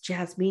 it's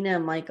Jasmine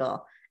and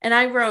Michael. And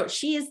I wrote,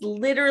 she is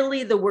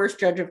literally the worst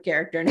judge of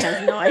character and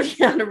has no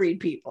idea how to read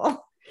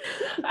people.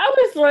 I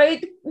was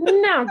like,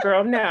 no,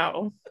 girl,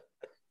 no.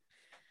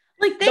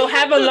 Like they'll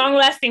have a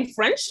long-lasting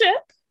friendship.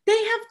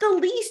 They have the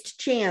least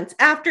chance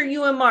after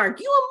you and Mark.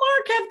 You and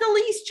Mark have the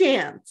least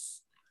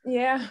chance.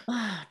 Yeah.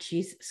 Oh,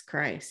 Jesus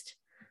Christ.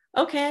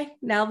 Okay,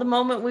 now the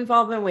moment we've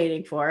all been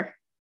waiting for.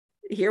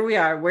 Here we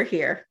are. We're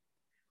here.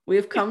 We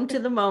have come to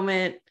the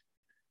moment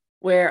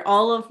where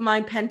all of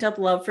my pent-up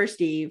love for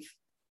Steve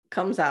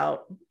comes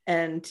out,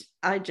 and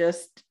I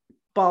just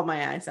bawl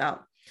my eyes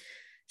out.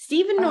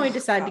 Steve and Noi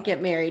decide to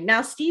get married.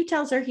 Now, Steve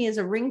tells her he is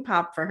a ring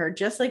pop for her,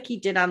 just like he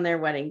did on their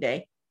wedding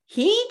day.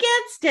 He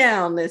gets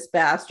down, this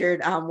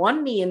bastard, on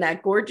one knee in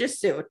that gorgeous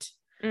suit.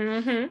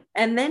 Mm-hmm.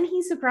 And then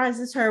he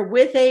surprises her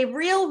with a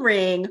real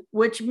ring,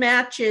 which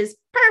matches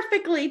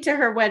perfectly to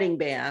her wedding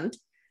band.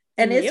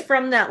 And it's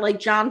from that like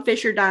John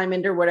Fisher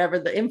diamond or whatever,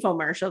 the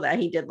infomercial that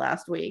he did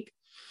last week.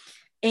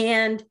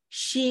 And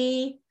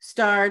she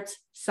starts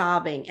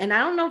sobbing. And I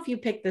don't know if you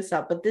picked this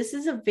up, but this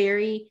is a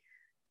very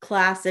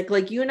classic,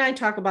 like you and I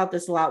talk about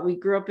this a lot. We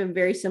grew up in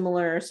very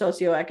similar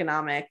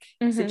socioeconomic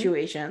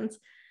situations.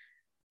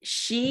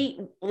 She,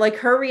 like,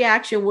 her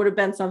reaction would have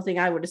been something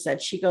I would have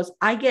said. She goes,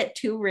 I get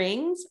 2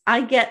 rings.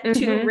 I get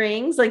 2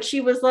 rings. Like,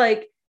 she was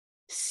like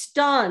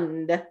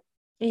stunned.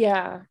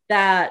 Yeah.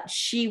 That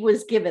she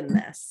was given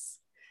this.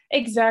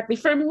 Exactly.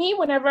 For me,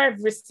 whenever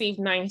I've received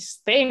nice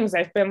things,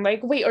 I've been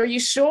like, wait, are you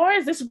sure?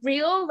 Is this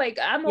real? Like,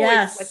 I'm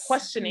always like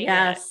questioning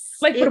it.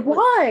 Like, but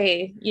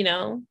why? You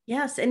know?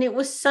 Yes. And it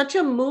was such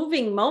a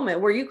moving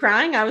moment. Were you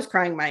crying? I was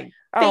crying my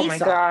face off.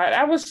 God.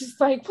 I was just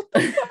like, what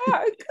the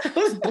fuck? I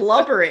was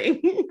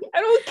blubbering.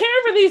 I don't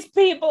care for these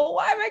people.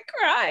 Why am I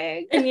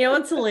crying? And you know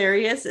what's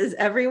hilarious is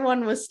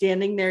everyone was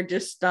standing there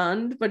just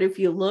stunned. But if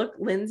you look,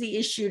 Lindsay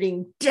is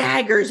shooting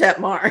daggers at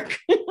Mark.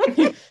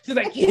 She's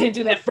like, you didn't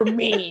do that for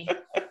me.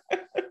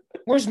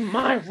 Where's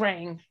my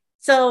ring?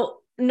 So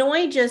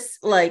Noi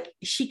just like,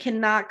 she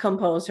cannot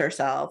compose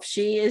herself.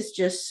 She is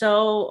just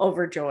so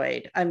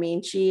overjoyed. I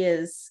mean,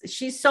 she's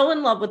so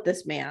in love with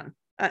this man.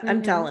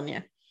 I'm telling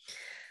you.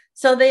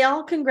 So they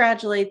all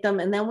congratulate them.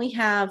 And then we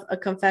have a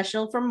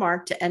confessional from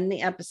Mark to end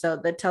the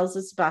episode that tells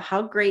us about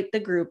how great the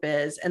group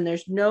is. And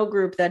there's no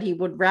group that he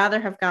would rather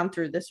have gone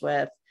through this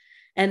with.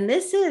 And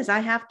this is, I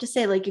have to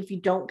say, like, if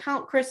you don't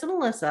count Chris and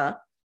Alyssa,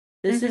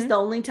 this is the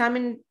only time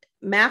in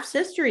MAFS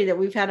history that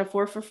we've had a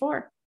 4 for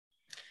 4.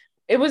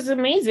 It was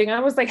amazing. I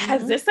was like,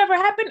 has this ever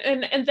happened?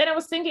 And then I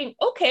was thinking,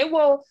 okay,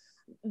 well,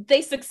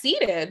 they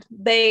succeeded.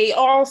 They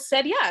all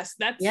said yes.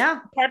 That's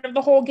part of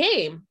the whole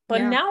game.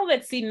 But now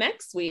let's see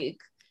next week.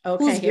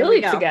 Okay, who's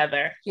really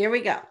together. Here we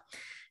go.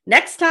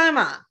 Next time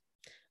on,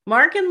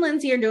 Mark and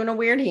Lindsay are doing a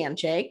weird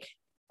handshake.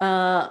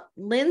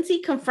 Lindsay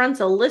confronts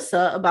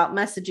Alyssa about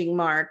messaging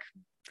Mark.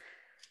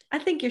 I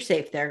think you're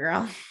safe there,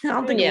 girl. I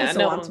don't think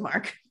Alyssa wants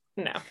Mark.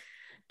 No.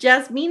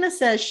 Jasmina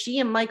says she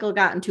and Michael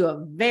got into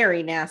a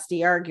very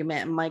nasty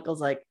argument, and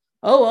Michael's like,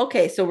 oh,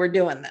 okay, so we're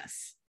doing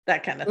this.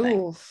 That kind of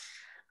thing.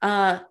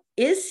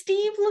 Is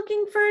Steve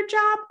looking for a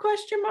job?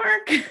 Question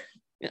mark.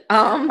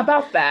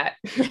 About that.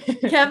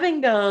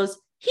 Kevin goes,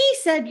 he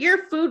said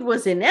your food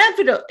was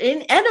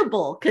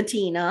inedible,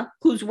 Katina,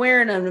 who's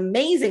wearing an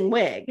amazing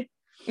wig.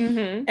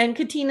 And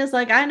Katina's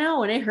like, I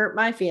know, and it hurt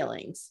my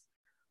feelings.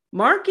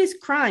 Mark is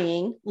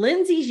crying.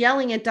 Lindsay's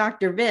yelling at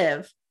Dr.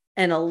 Viv.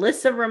 And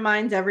Alyssa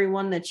reminds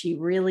everyone that she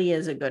really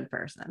is a good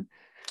person.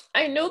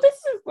 I know this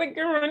is like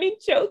a running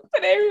joke,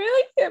 but I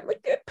really am a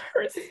good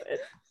person.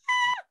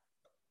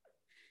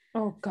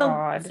 Oh,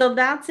 God. So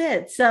that's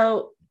it.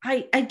 So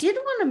I did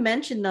want to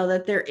mention, though,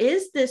 that there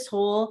is this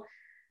whole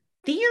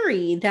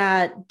theory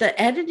that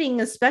the editing,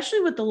 especially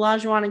with the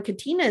Lajuan and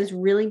Katina, is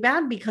really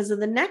bad because of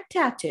the neck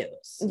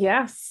tattoos.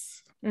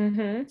 Yes.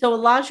 So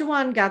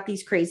Lajuan got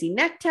these crazy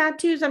neck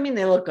tattoos. I mean,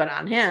 they look good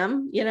on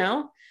him, you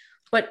know,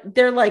 but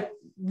they're like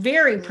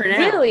very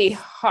pronounced. Really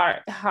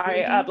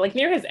high up, like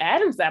near his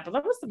Adam's apple.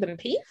 That must have been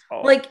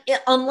painful. Like,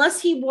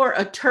 unless he wore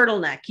a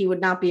turtleneck, he would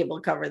not be able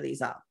to cover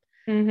these up.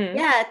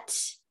 Yet,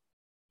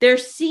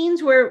 there's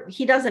scenes where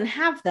he doesn't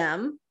have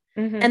them.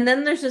 And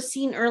then there's a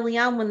scene early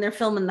on when they're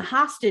filming the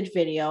hostage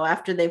video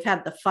after they've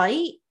had the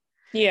fight.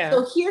 Yeah.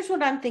 So here's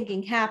what I'm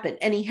thinking happened.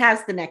 And he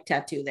has the neck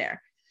tattoo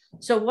there.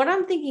 So what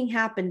I'm thinking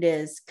happened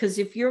is, because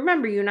if you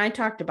remember, you and I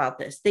talked about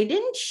this, they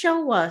didn't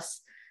show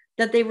us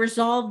that they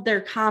resolved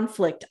their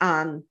conflict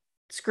on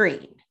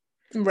screen.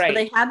 Right. So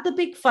they had the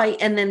big fight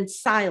and then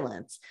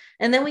silence.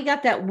 And then we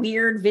got that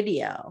weird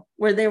video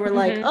where they were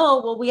like,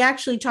 oh, well, we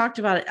actually talked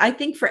about it. I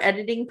think for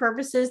editing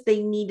purposes,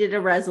 they needed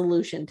a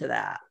resolution to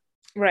that.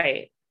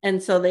 Right.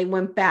 And so they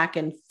went back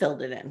and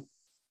filled it in.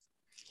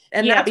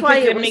 And that's why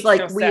it was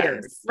like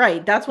weird.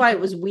 Right. That's why it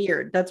was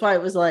weird. That's why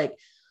it was like,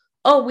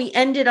 oh, we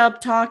ended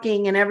up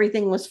talking and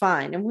everything was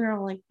fine. And we were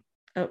all like,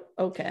 oh,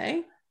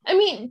 okay. I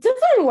mean,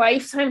 doesn't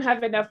Lifetime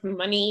have enough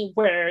money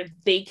where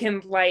they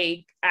can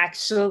like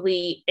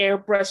actually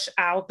airbrush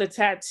out the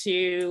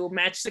tattoo,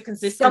 match the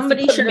consistency,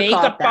 somebody should have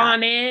makeup that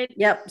on it?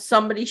 Yep,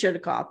 somebody should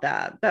have caught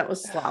that. That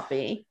was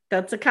sloppy.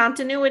 That's a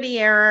continuity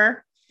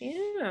error.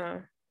 Yeah.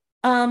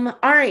 All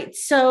right.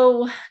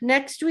 So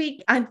next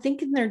week, I'm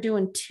thinking they're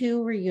doing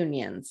 2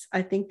 reunions.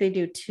 I think they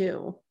do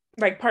 2.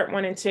 Like part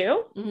 1 and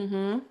 2?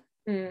 Mm-hmm.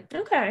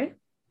 Okay.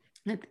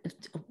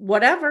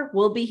 Whatever,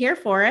 we'll be here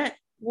for it.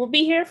 We'll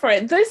be here for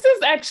it. This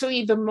is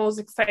actually the most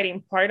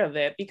exciting part of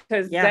it,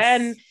 because Yes.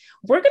 then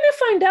we're going to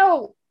find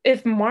out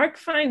if Mark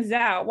finds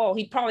out, well,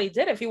 he probably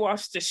did if he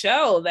watched the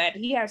show, that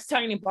he has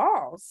tiny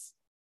balls.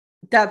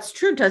 That's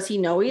true. Does he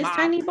know he has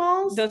tiny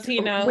balls? Does he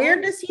know?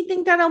 Where does he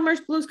think that Elmer's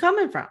glue's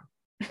coming from?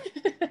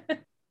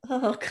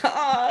 Oh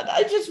God,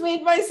 I just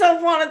made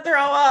myself want to throw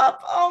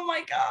up. Oh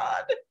my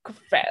God.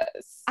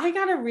 Confess. I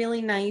got a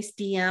really nice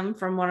DM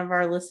from one of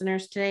our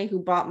listeners today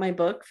who bought my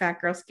book,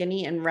 Fat Girl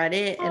Skinny, and read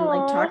it and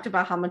like talked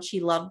about how much she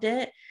loved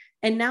it.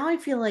 And now I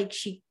feel like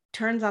she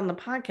turns on the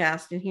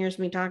podcast and hears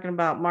me talking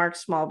about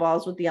Mark's small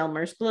balls with the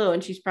Elmer's glue.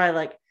 And she's probably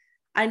like,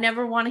 I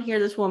never want to hear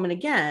this woman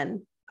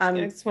again.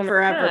 I'm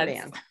forever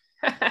banned.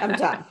 I'm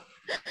done.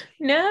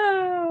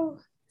 No.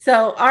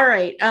 So, all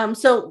right.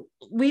 So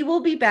we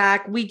will be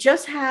back. We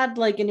just had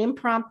like an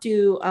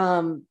impromptu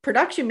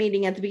production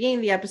meeting at the beginning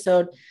of the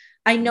episode.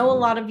 I know a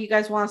lot of you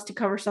guys want us to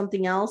cover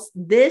something else.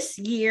 This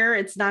year,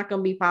 it's not going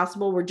to be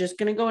possible. We're just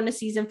going to go into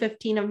season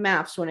 15 of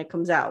MAFS when it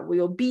comes out.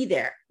 We will be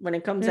there when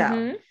it comes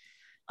out.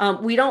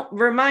 We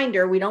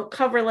don't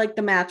cover like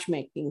the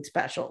matchmaking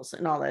specials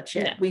and all that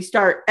shit. No. We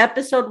start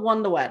episode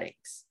 1, the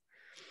weddings.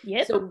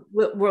 Yep. So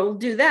we'll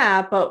do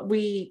that, but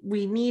we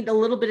need a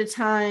little bit of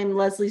time.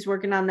 Leslie's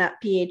working on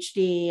that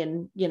PhD,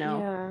 and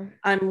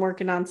I'm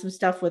working on some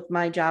stuff with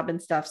my job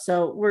and stuff.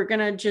 So we're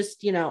gonna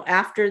just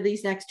after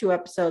these next 2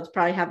 episodes,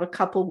 probably have a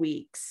couple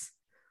weeks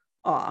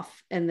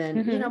off, and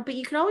then but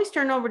you can always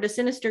turn over to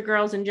Sinister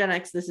Girls and Gen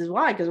X. This is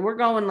why, because we're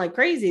going like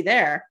crazy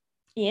there.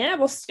 Yeah,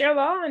 we're still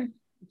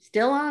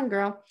on,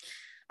 girl.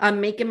 I'm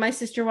making my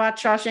sister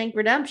watch Shawshank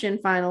Redemption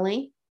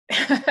finally.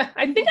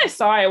 I think I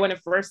saw it when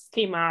it first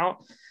came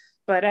out,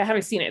 but I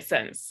haven't seen it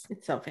since.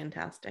 It's so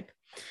fantastic.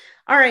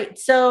 All right.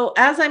 So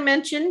as I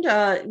mentioned,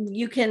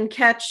 you can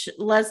catch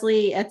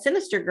Leslie at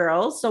Sinister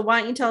Girls. So why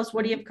don't you tell us,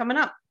 what do you have coming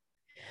up?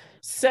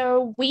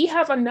 So we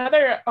have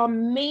another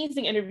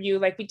amazing interview.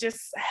 Like, we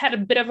just had a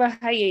bit of a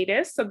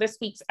hiatus. So this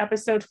week's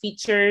episode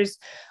features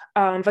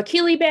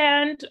Vakili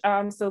Band.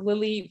 So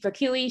Lily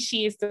Vakili,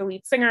 she is the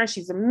lead singer.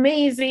 She's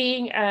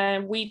amazing.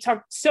 And we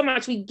talk so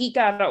much, we geek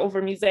out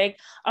over music.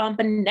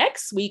 But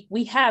next week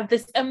we have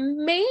this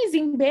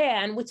amazing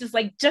band, which is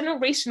like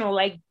generational,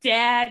 like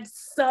dad,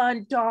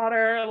 son,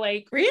 daughter,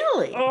 like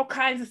really all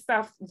kinds of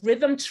stuff.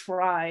 Rhythm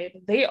Tribe.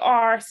 They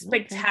are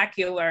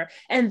spectacular. Okay.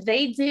 And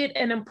they did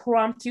an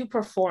impromptu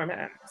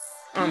performance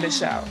on the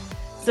show.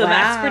 So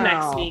that's for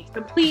next week.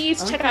 So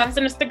please check out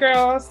Sinister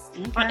Girls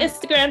on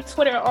Instagram,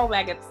 Twitter, all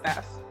that good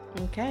stuff.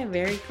 Okay,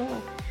 very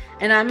cool.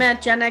 And I'm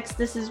at Gen X.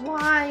 This is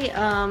why.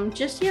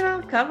 Just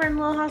covering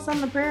Little House on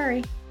the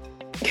Prairie,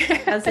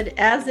 as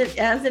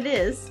it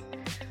is.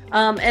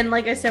 And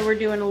like I said, we're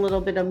doing a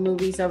little bit of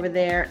movies over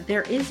there.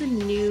 There is a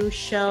new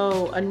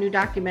show, a new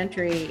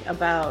documentary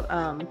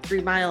about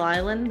 3 Mile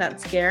Island, that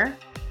scare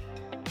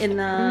in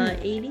the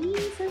 80s,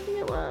 I think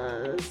it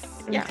was.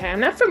 Yeah. Okay, I'm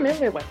not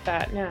familiar with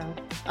that now.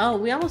 Oh,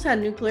 we almost had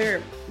a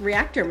nuclear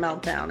reactor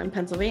meltdown in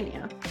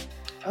Pennsylvania.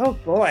 Oh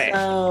boy.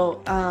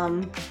 So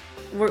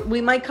we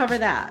might cover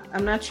that.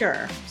 I'm not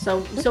sure.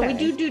 So we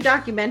do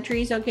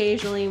documentaries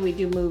occasionally. We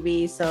do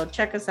movies. So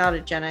check us out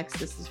at Gen X.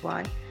 This is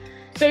why.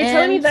 So you're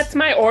telling me that's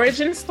my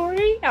origin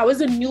story? I was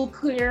a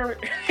nuclear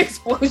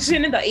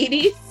explosion in the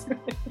 80s?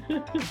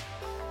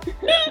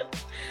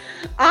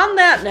 On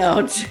that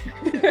note.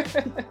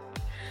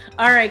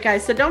 All right,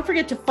 guys. So don't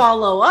forget to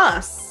follow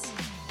us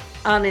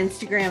on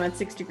Instagram at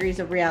 6 Degrees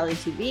of Reality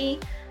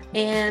TV,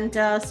 and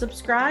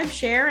subscribe,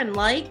 share, and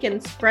like,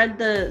 and spread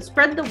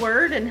the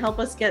word, and help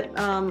us get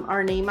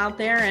our name out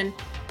there. And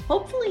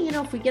hopefully,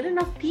 if we get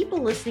enough people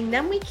listening,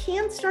 then we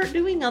can start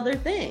doing other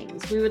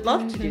things. We would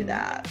love to do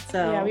that.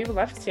 So yeah, we would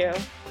love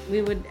to.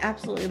 We would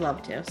absolutely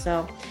love to.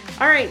 So,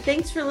 all right,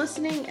 thanks for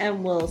listening,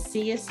 and we'll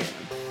see you soon.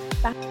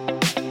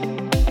 Bye.